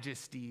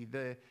majesty,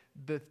 the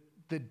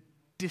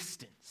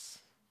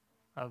distance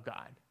of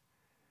God.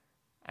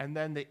 And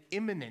then the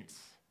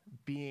immanence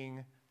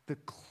being the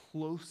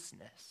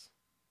closeness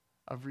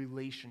of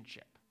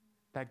relationship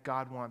that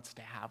God wants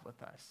to have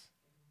with us.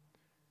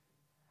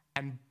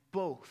 And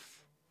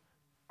both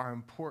are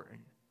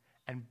important,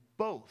 and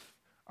both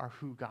are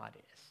who God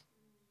is.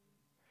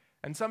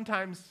 And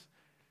sometimes,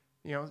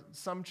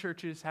 some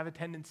churches have a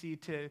tendency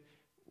to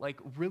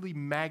really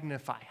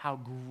magnify how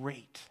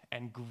great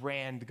and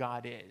grand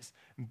God is,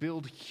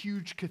 build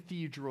huge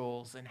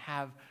cathedrals and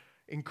have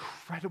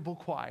incredible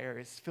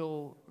choirs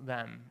fill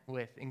them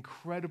with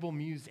incredible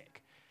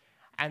music.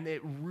 And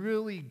it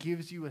really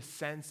gives you a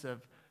sense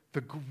of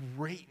the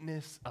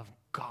greatness of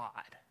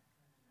God.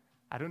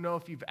 I don't know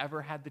if you've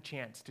ever had the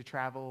chance to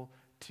travel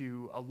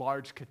to a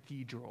large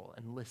cathedral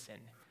and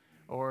listen,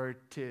 or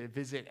to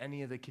visit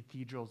any of the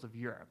cathedrals of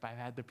Europe. I've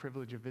had the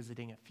privilege of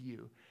visiting a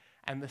few.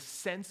 And the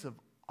sense of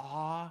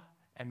awe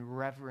and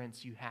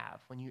reverence you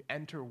have when you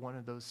enter one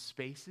of those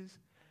spaces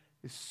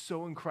is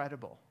so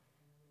incredible.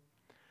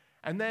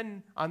 And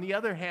then, on the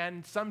other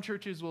hand, some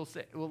churches will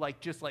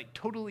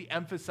totally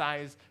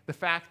emphasize the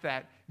fact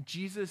that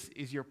Jesus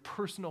is your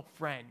personal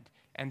friend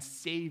and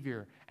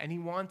Savior, and he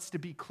wants to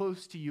be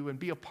close to you and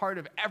be a part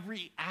of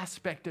every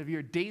aspect of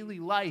your daily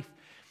life.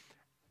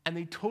 And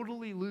they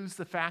totally lose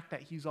the fact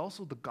that he's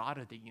also the God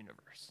of the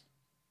universe.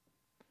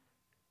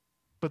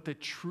 But the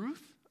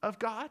truth of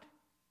God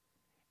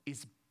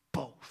is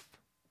both.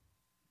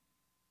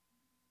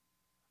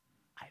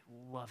 I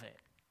love it.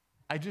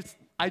 I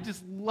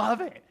just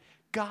love it.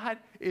 God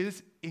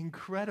is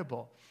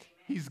incredible.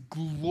 He's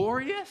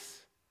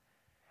glorious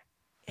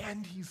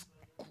and he's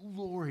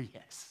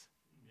glorious.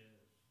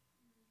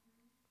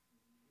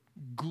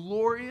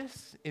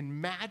 Glorious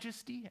in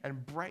majesty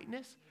and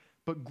brightness,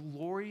 but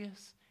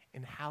glorious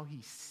in how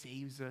he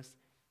saves us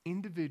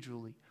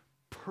individually,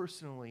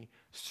 personally,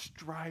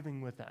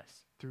 striving with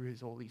us through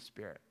his Holy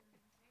Spirit.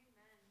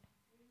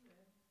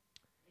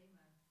 Amen.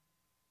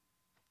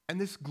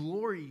 And this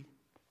glory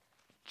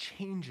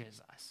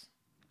changes us.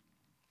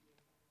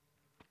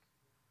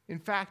 In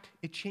fact,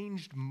 it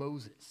changed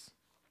Moses.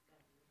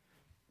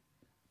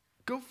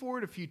 Go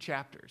forward a few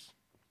chapters.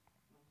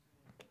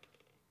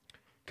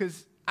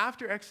 Because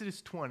after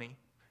Exodus 20,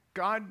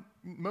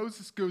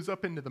 Moses goes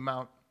up into the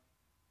mount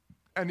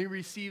and he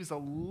receives a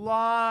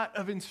lot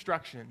of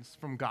instructions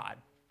from God.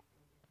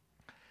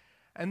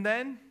 And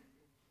then,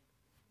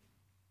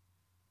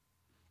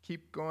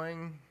 keep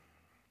going,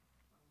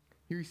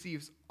 he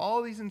receives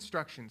all these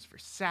instructions for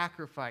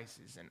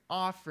sacrifices and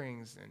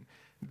offerings and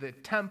the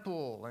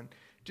temple and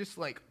just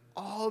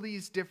all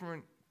these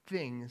different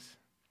things.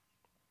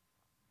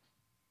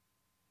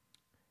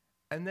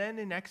 And then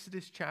in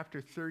Exodus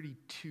chapter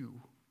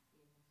 32,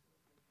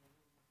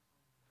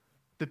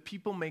 the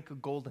people make a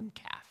golden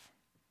calf.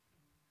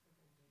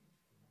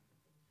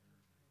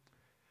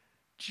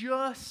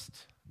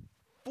 Just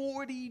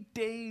 40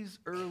 days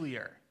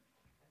earlier,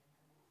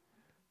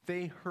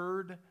 they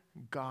heard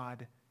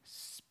God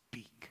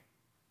speak.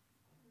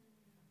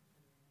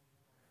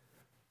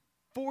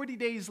 40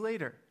 days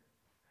later,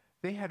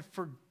 they had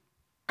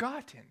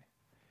forgotten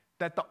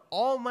that the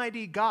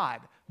Almighty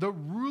God, the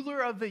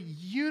ruler of the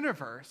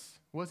universe,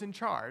 was in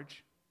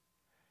charge,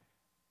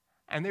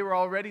 and they were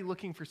already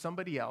looking for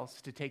somebody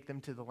else to take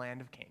them to the land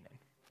of Canaan.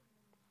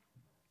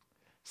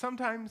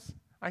 Sometimes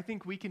I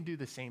think we can do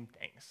the same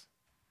things.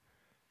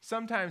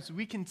 Sometimes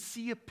we can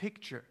see a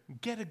picture,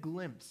 get a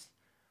glimpse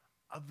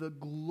of the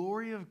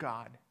glory of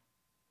God,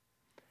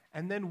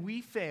 and then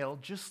we fail,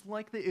 just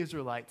like the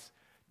Israelites,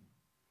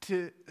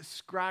 to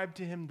ascribe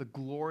to him the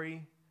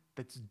glory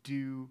that's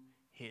due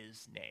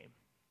his name.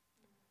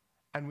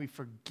 And we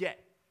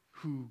forget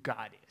who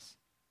God is,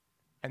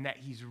 and that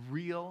he's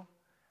real,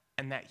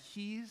 and that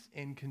he's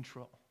in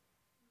control.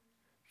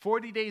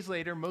 40 days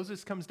later,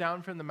 Moses comes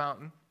down from the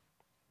mountain,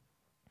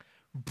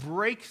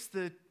 breaks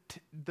the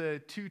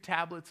 2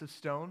 tablets of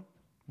stone,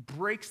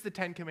 breaks the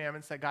 10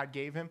 commandments that God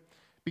gave him,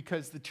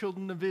 because the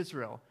children of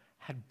Israel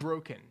had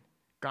broken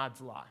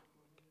God's law.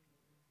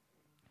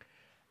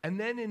 And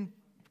then in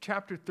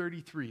chapter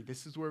 33,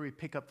 this is where we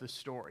pick up the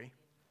story.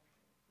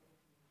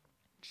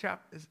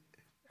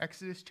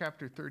 Exodus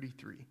chapter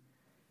 33.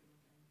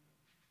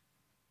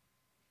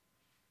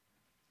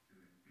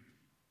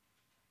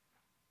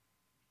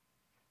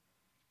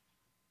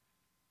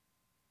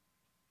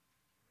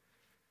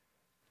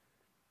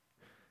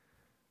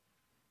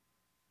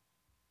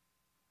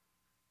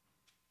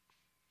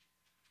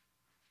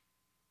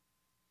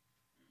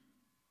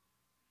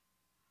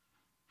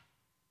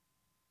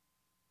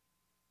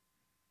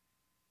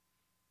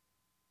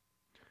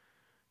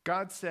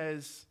 God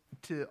says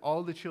to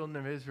all the children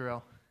of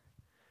Israel,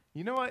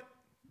 you know what?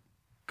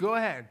 Go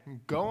ahead,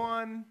 go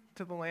on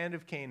to the land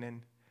of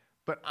Canaan,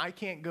 but I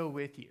can't go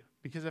with you,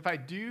 because if I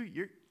do,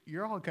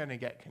 you're all going to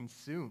get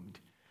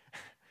consumed.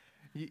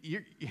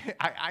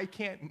 I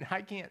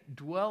can't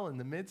dwell in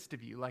the midst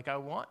of you like I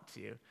want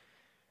to.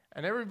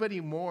 And everybody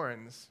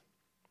mourns.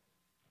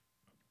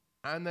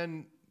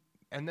 And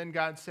then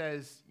God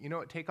says, you know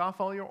what? Take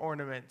off all your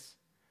ornaments,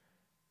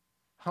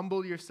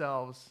 humble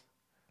yourselves.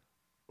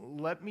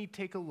 Let me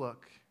take a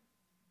look.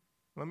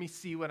 Let me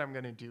see what I'm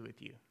going to do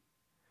with you.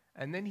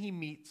 And then he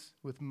meets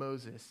with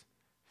Moses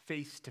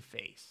face to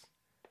face,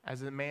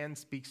 as a man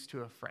speaks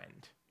to a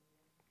friend.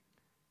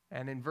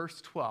 And in verse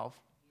 12,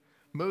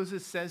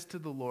 Moses says to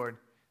the Lord,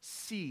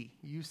 see,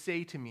 you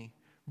say to me,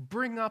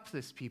 bring up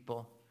this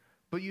people,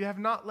 but you have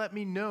not let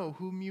me know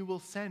whom you will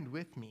send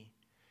with me.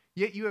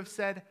 Yet you have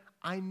said,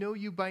 I know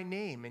you by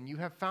name, and you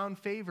have found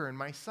favor in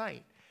my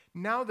sight.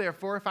 Now,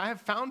 therefore, if I have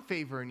found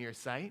favor in your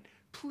sight,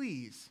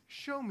 please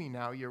show me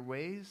now your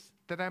ways,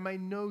 that I may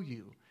know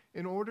you,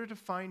 in order to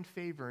find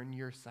favor in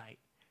your sight.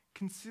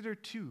 Consider,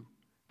 too,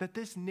 that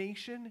this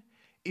nation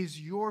is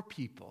your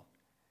people.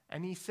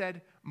 And he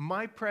said,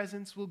 my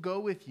presence will go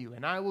with you,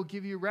 and I will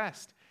give you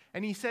rest.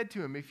 And he said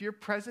to him, if your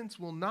presence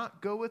will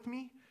not go with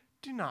me,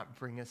 do not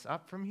bring us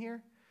up from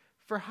here.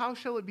 For how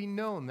shall it be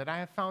known that I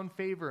have found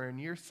favor in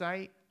your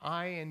sight,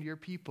 I and your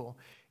people?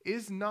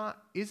 Is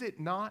it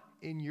not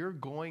in your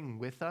going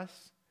with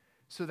us,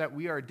 so that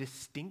we are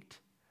distinct,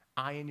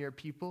 I and your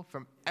people,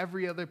 from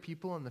every other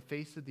people on the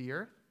face of the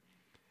earth?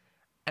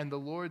 And the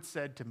Lord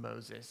said to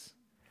Moses,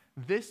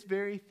 this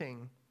very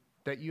thing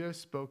that you have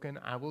spoken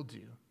I will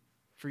do,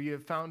 for you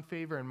have found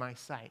favor in my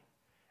sight,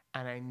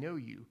 and I know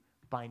you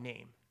by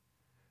name.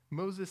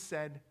 Moses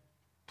said,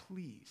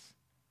 please,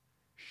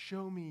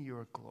 show me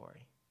your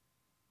glory.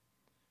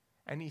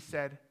 And he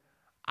said,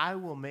 I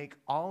will make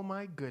all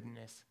my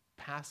goodness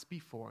pass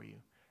before you,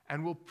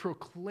 and will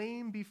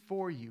proclaim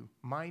before you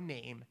my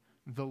name,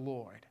 the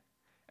Lord.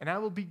 And I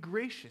will be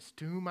gracious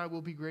to whom I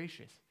will be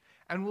gracious,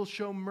 and will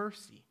show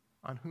mercy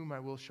on whom I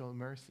will show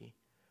mercy.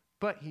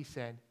 But he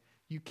said,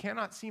 you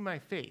cannot see my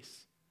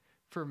face,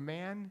 for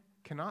man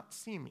cannot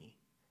see me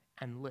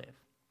and live.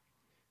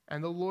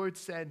 And the Lord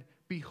said,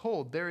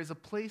 behold, there is a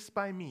place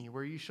by me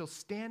where you shall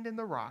stand in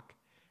the rock,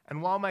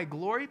 and while my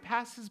glory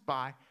passes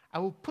by, I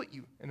will put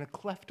you in a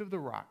cleft of the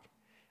rock,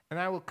 and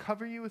I will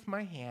cover you with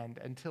my hand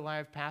until I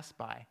have passed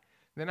by.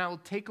 Then I will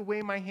take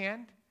away my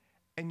hand,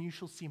 and you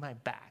shall see my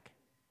back,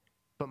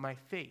 but my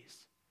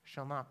face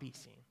shall not be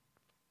seen.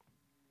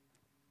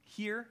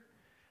 Here,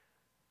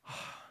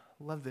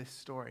 love this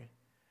story.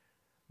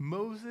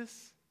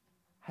 Moses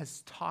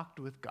has talked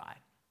with God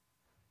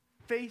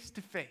face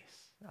to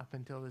face up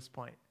until this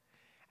point.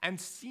 And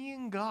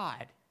seeing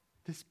God,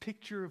 this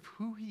picture of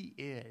who he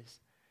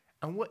is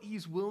and what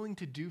he's willing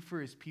to do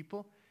for his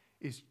people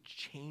has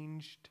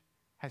changed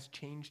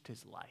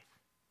his life.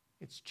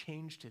 It's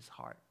changed his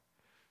heart.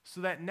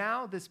 So that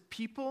now this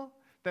people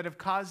that have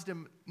caused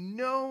him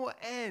no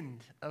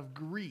end of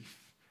grief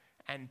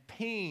and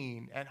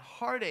pain and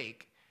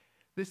heartache,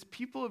 this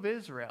people of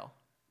Israel,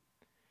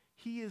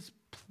 he is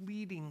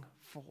pleading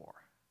for.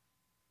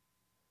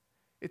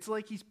 It's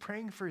like he's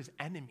praying for his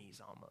enemies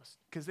almost,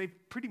 because they've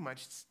pretty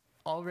much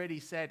already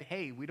said,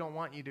 hey, we don't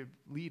want you to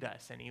lead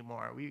us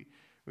anymore.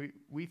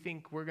 We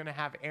think we're going to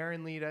have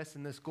Aaron lead us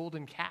in this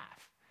golden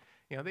calf.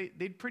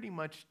 They'd pretty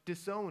much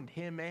disowned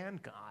him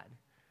and God.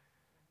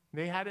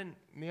 They hadn't,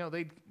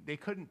 they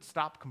couldn't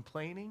stop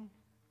complaining.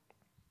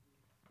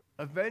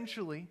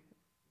 Eventually,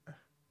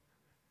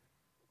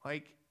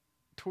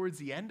 towards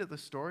the end of the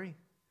story,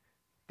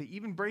 they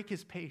even break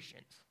his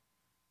patience.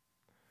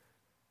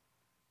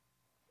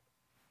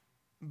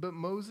 But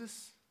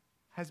Moses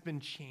has been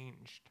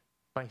changed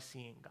by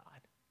seeing God.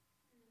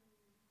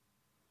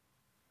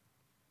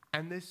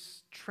 And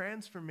this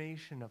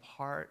transformation of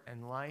heart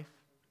and life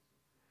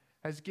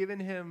has given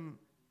him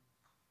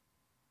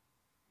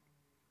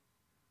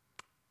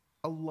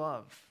a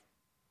love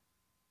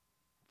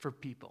for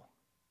people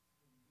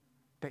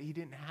that he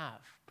didn't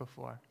have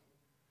before.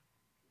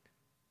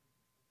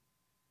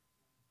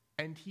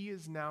 And he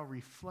is now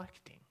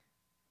reflecting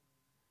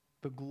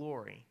the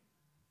glory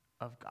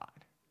of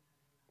God.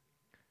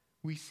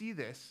 We see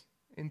this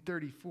in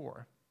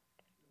 34,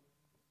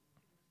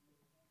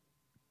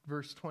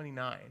 verse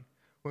 29.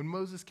 When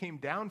Moses came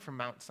down from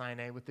Mount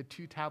Sinai with the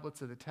 2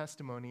 tablets of the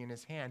testimony in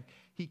his hand,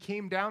 he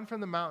came down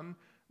from the mountain.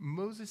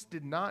 Moses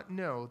did not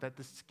know that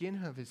the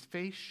skin of his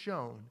face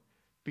shone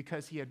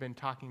because he had been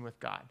talking with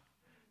God.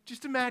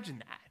 Just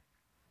imagine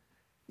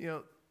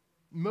that.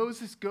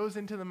 Moses goes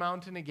into the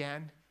mountain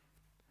again,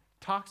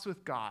 talks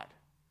with God.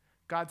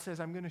 God says,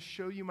 I'm going to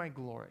show you my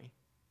glory.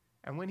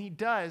 And when he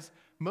does,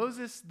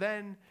 Moses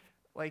then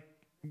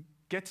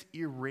gets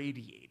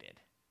irradiated.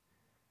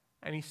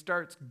 And he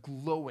starts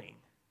glowing.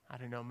 I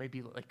don't know,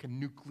 maybe like a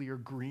nuclear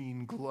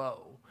green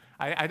glow.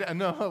 I don't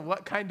know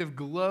what kind of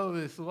glow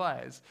this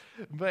was.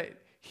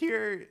 But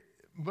here,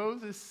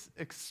 Moses'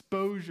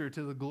 exposure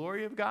to the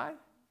glory of God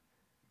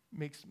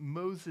makes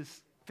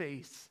Moses'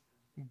 face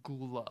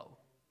glow.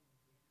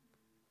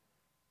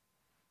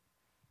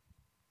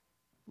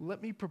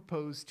 Let me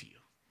propose to you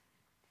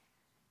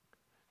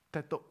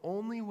that the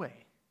only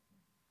way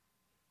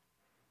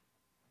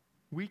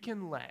we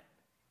can let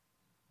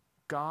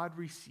God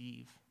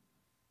receive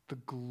the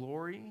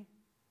glory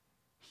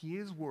he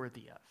is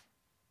worthy of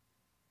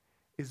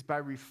is by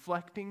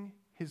reflecting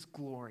his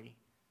glory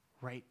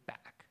right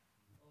back.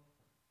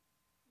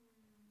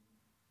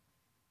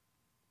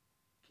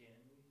 Can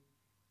we?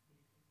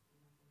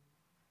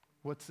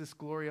 What's this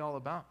glory all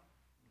about?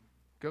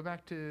 Go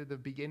back to the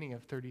beginning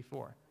of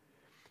 34.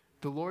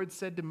 The Lord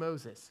said to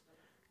Moses,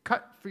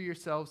 cut for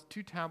yourselves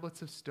 2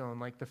 tablets of stone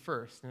like the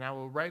first, and I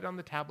will write on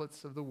the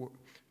tablets of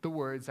the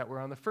words that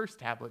were on the first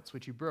tablets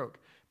which you broke.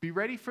 Be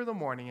ready for the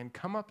morning, and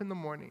come up in the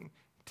morning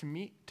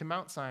to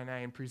Mount Sinai,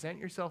 and present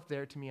yourself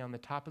there to me on the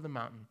top of the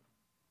mountain.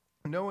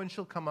 No one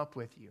shall come up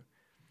with you.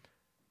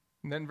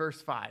 And then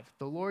verse 5,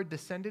 the Lord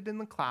descended in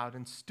the cloud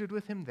and stood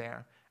with him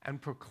there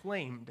and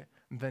proclaimed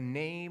the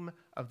name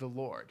of the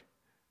Lord.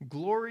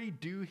 Glory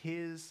due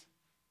his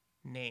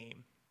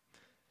name.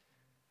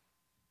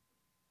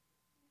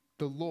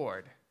 The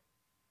Lord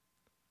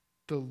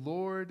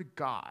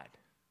God,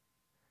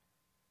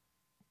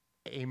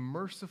 a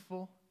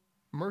merciful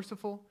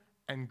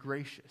and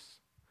gracious,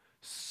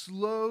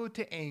 slow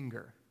to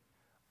anger,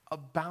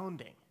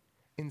 abounding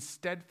in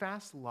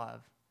steadfast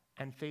love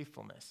and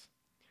faithfulness,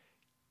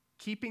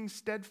 keeping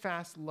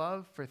steadfast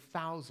love for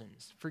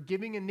thousands,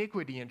 forgiving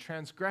iniquity and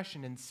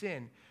transgression and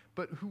sin,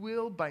 but who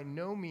will by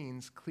no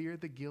means clear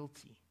the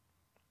guilty,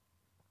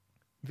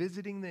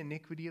 visiting the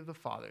iniquity of the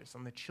fathers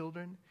on the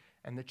children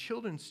and the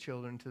children's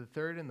children to the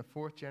 3rd and the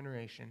 4th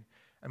generation.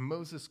 And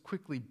Moses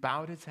quickly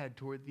bowed his head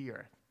toward the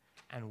earth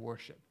and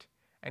worshipped.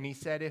 And he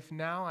said, if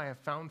now I have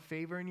found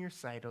favor in your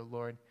sight, O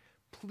Lord,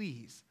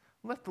 please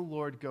let the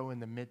Lord go in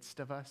the midst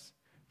of us,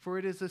 for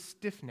it is a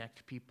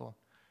stiff-necked people,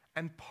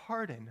 and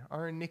pardon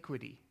our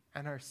iniquity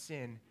and our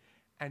sin,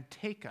 and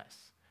take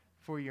us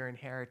for your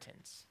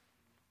inheritance.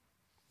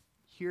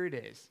 Here it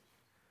is.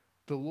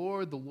 The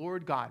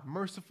Lord God,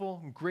 merciful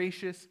and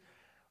gracious,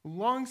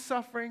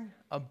 long-suffering,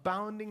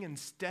 abounding in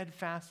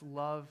steadfast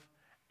love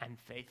and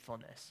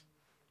faithfulness.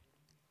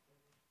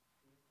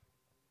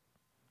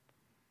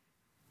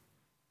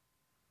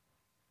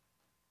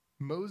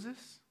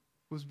 Moses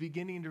was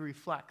beginning to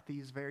reflect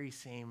these very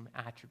same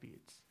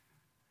attributes.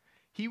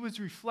 He was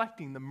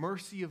reflecting the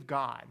mercy of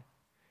God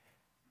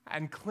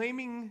and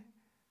claiming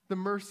the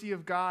mercy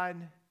of God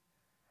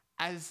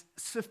as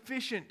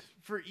sufficient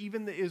for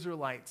even the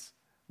Israelites'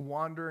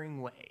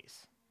 wandering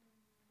ways.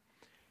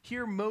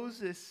 Here,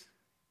 Moses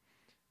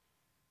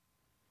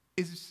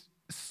is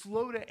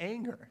slow to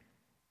anger.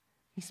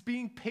 He's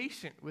being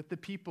patient with the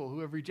people who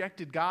have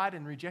rejected God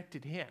and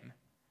rejected him,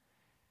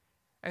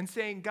 and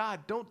saying,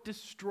 God, don't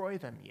destroy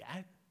them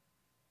yet.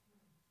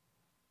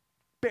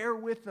 Bear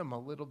with them a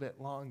little bit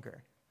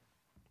longer.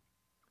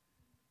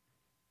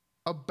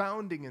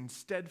 Abounding in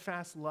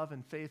steadfast love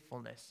and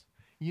faithfulness.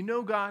 You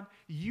know, God,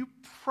 you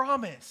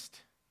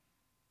promised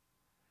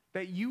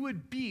that you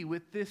would be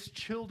with this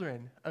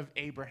children of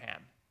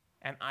Abraham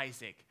and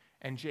Isaac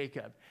and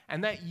Jacob,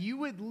 and that you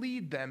would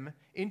lead them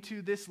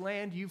into this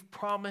land you've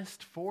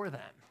promised for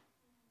them.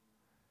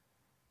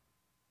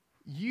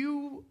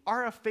 You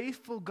are a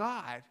faithful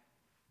God.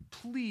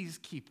 Please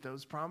keep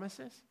those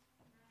promises.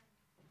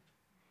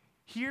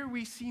 Here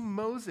we see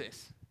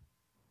Moses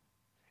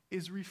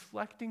is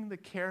reflecting the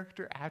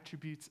character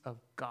attributes of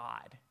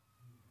God.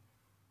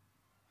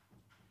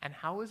 And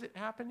how is it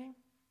happening?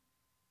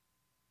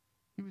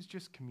 He was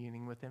just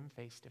communing with him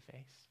face to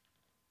face.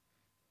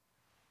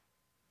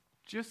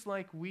 Just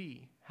like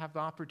we have the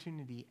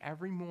opportunity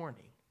every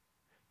morning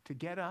to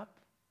get up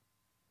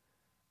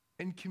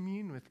and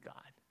commune with God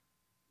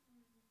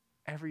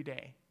every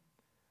day.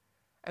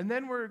 And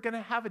then we're going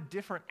to have a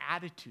different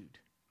attitude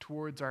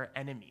towards our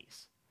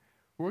enemies.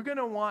 We're going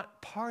to want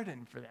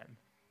pardon for them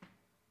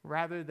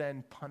rather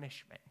than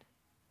punishment.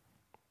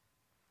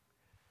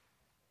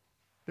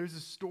 There's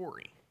a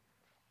story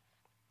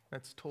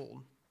that's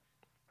told.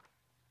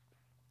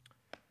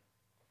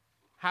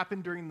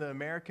 Happened during the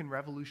American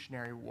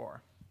Revolutionary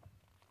War.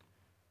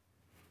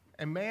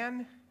 A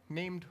man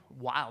named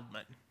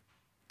Wildman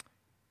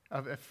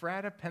of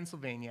Ephrata,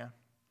 Pennsylvania,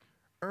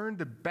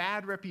 earned a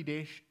bad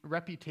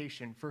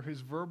reputation for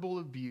his verbal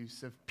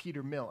abuse of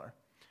Peter Miller.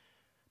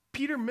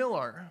 Peter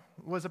Miller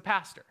was a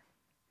pastor.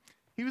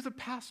 He was a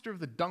pastor of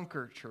the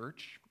Dunker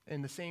Church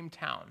in the same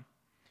town.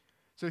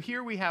 So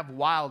here we have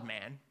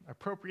Wildman,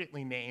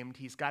 appropriately named.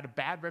 He's got a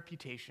bad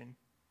reputation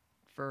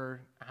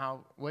for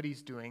what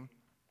he's doing.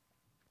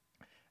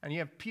 And you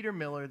have Peter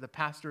Miller, the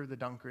pastor of the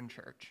Duncan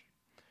Church.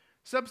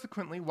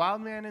 Subsequently,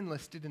 Wildman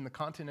enlisted in the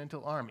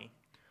Continental Army.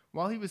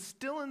 While he was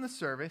still in the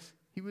service,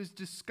 he was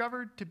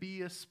discovered to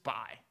be a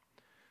spy.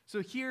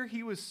 So here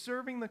he was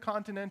serving the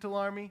Continental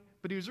Army,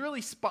 but he was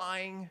really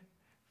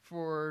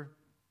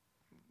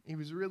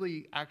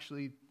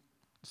actually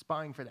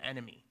spying for the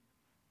enemy.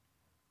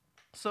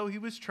 So he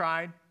was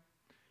tried,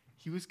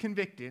 he was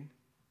convicted,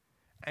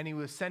 and he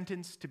was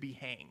sentenced to be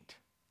hanged.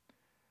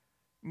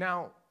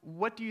 Now,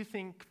 what do you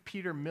think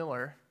Peter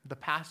Miller, the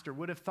pastor,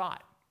 would have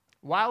thought?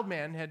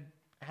 Wildman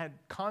had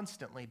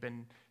constantly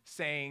been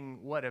saying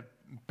what a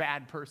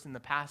bad person the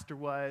pastor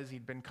was.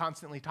 He'd been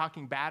constantly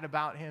talking bad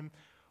about him.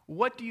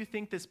 What do you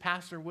think this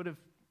pastor would have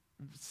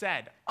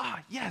said?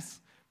 Yes,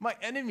 my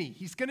enemy,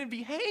 he's going to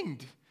be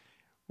hanged.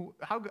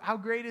 How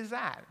great is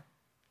that?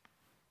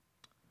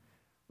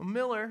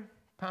 Well,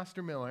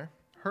 Pastor Miller,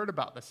 heard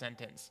about the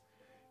sentence.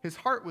 His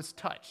heart was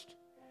touched.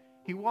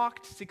 He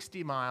walked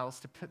 60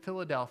 miles to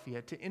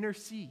Philadelphia to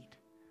intercede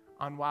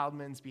on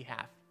Wildman's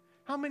behalf.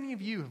 How many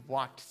of you have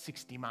walked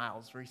 60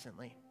 miles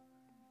recently?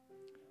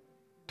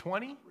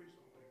 20?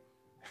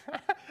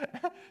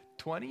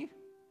 20?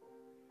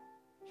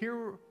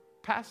 Here,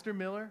 Pastor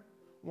Miller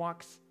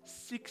walks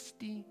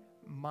 60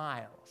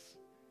 miles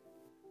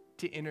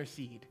to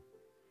intercede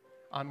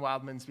on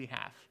Wildman's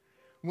behalf.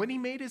 When he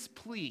made his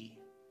plea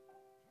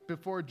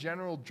before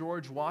General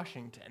George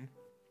Washington,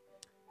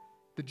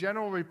 the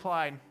general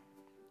replied,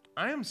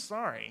 "I am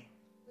sorry,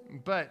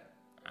 but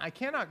I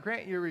cannot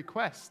grant your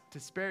request to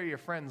spare your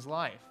friend's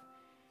life."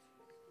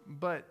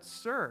 "But,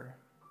 sir,"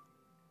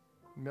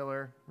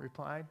 Miller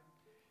replied,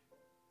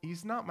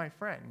 "he's not my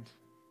friend.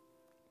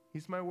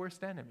 He's my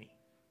worst enemy."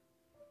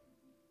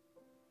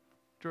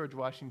 George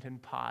Washington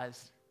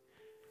paused.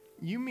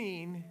 "You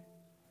mean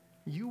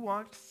you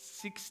walked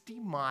 60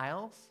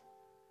 miles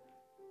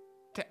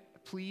to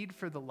plead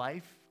for the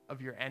life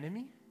of your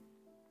enemy?"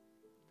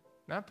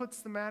 That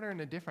puts the matter in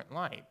a different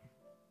light.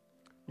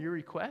 Your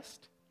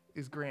request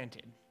is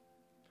granted.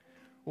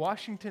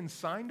 Washington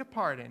signed a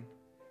pardon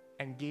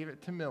and gave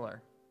it to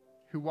Miller,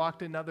 who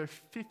walked another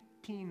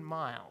 15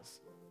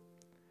 miles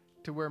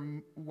to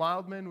where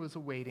Wildman was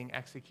awaiting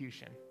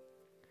execution.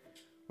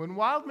 When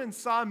Wildman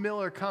saw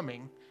Miller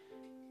coming,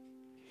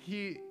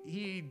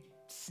 he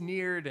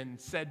sneered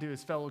and said to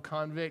his fellow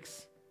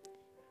convicts,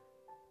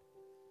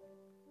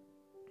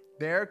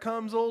 "There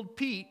comes old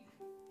Pete.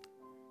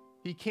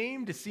 He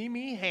came to see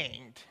me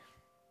hanged."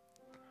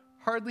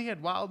 Hardly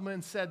had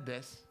Wildman said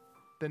this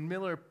than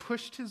Miller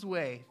pushed his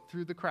way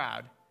through the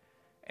crowd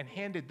and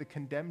handed the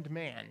condemned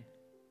man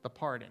the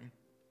pardon.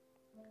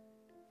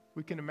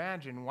 We can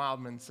imagine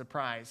Wildman's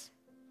surprise.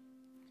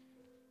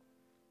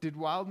 Did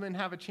Wildman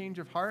have a change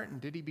of heart, and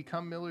did he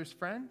become Miller's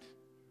friend?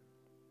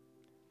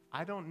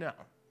 I don't know.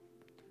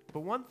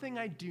 But one thing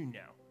I do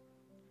know,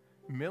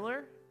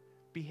 Miller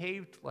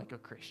behaved like a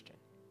Christian.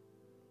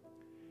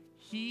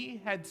 He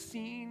had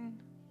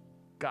seen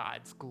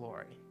God's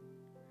glory.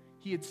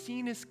 He had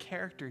seen his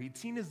character. He'd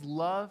seen his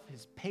love,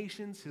 his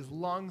patience, his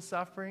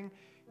long-suffering,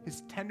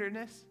 his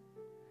tenderness.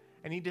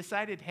 And he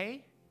decided,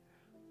 hey,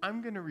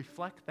 I'm going to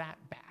reflect that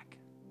back.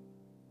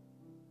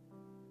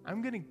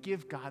 I'm going to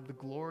give God the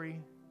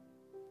glory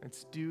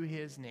that's due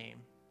his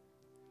name.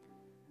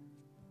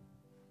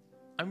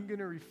 I'm going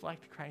to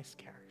reflect Christ's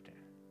character.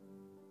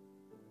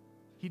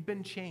 He'd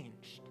been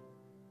changed.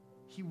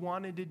 He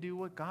wanted to do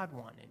what God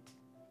wanted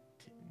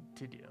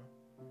to do.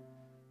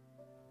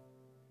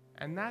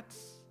 And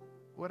that's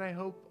what I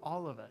hope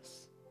all of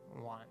us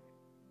want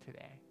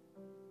today.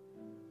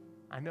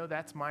 I know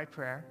that's my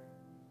prayer.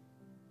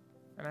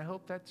 And I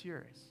hope that's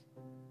yours.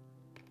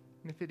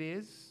 And if it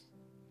is,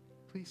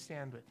 please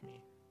stand with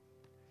me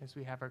as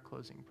we have our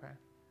closing prayer.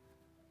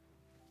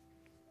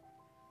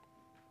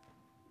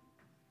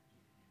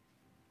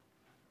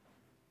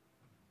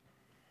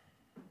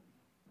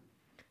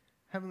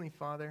 Heavenly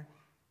Father,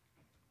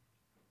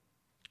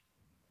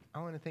 I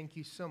want to thank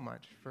you so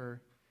much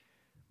for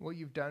what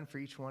you've done for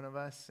each one of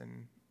us.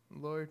 And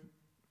Lord,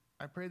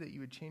 I pray that you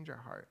would change our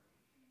heart.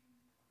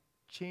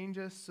 Change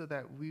us so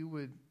that we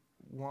would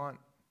want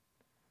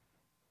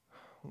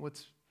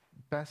what's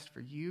best for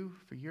you,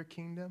 for your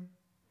kingdom,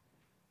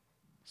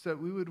 so that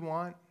we would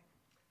want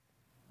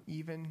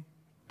even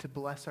to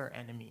bless our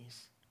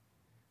enemies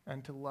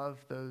and to love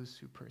those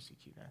who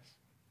persecute us.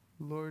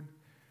 Lord,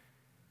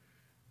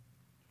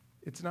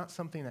 it's not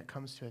something that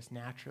comes to us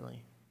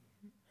naturally.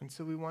 And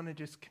so we want to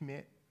just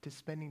commit to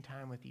spending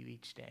time with you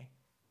each day,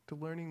 to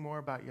learning more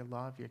about your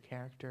love, your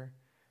character,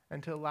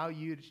 and to allow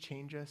you to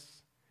change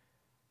us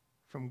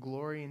from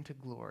glory into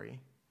glory,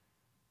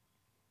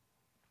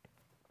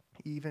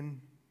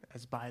 even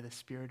as by the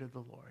Spirit of the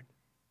Lord.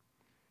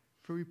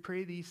 For we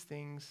pray these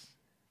things,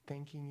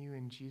 thanking you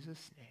in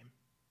Jesus' name.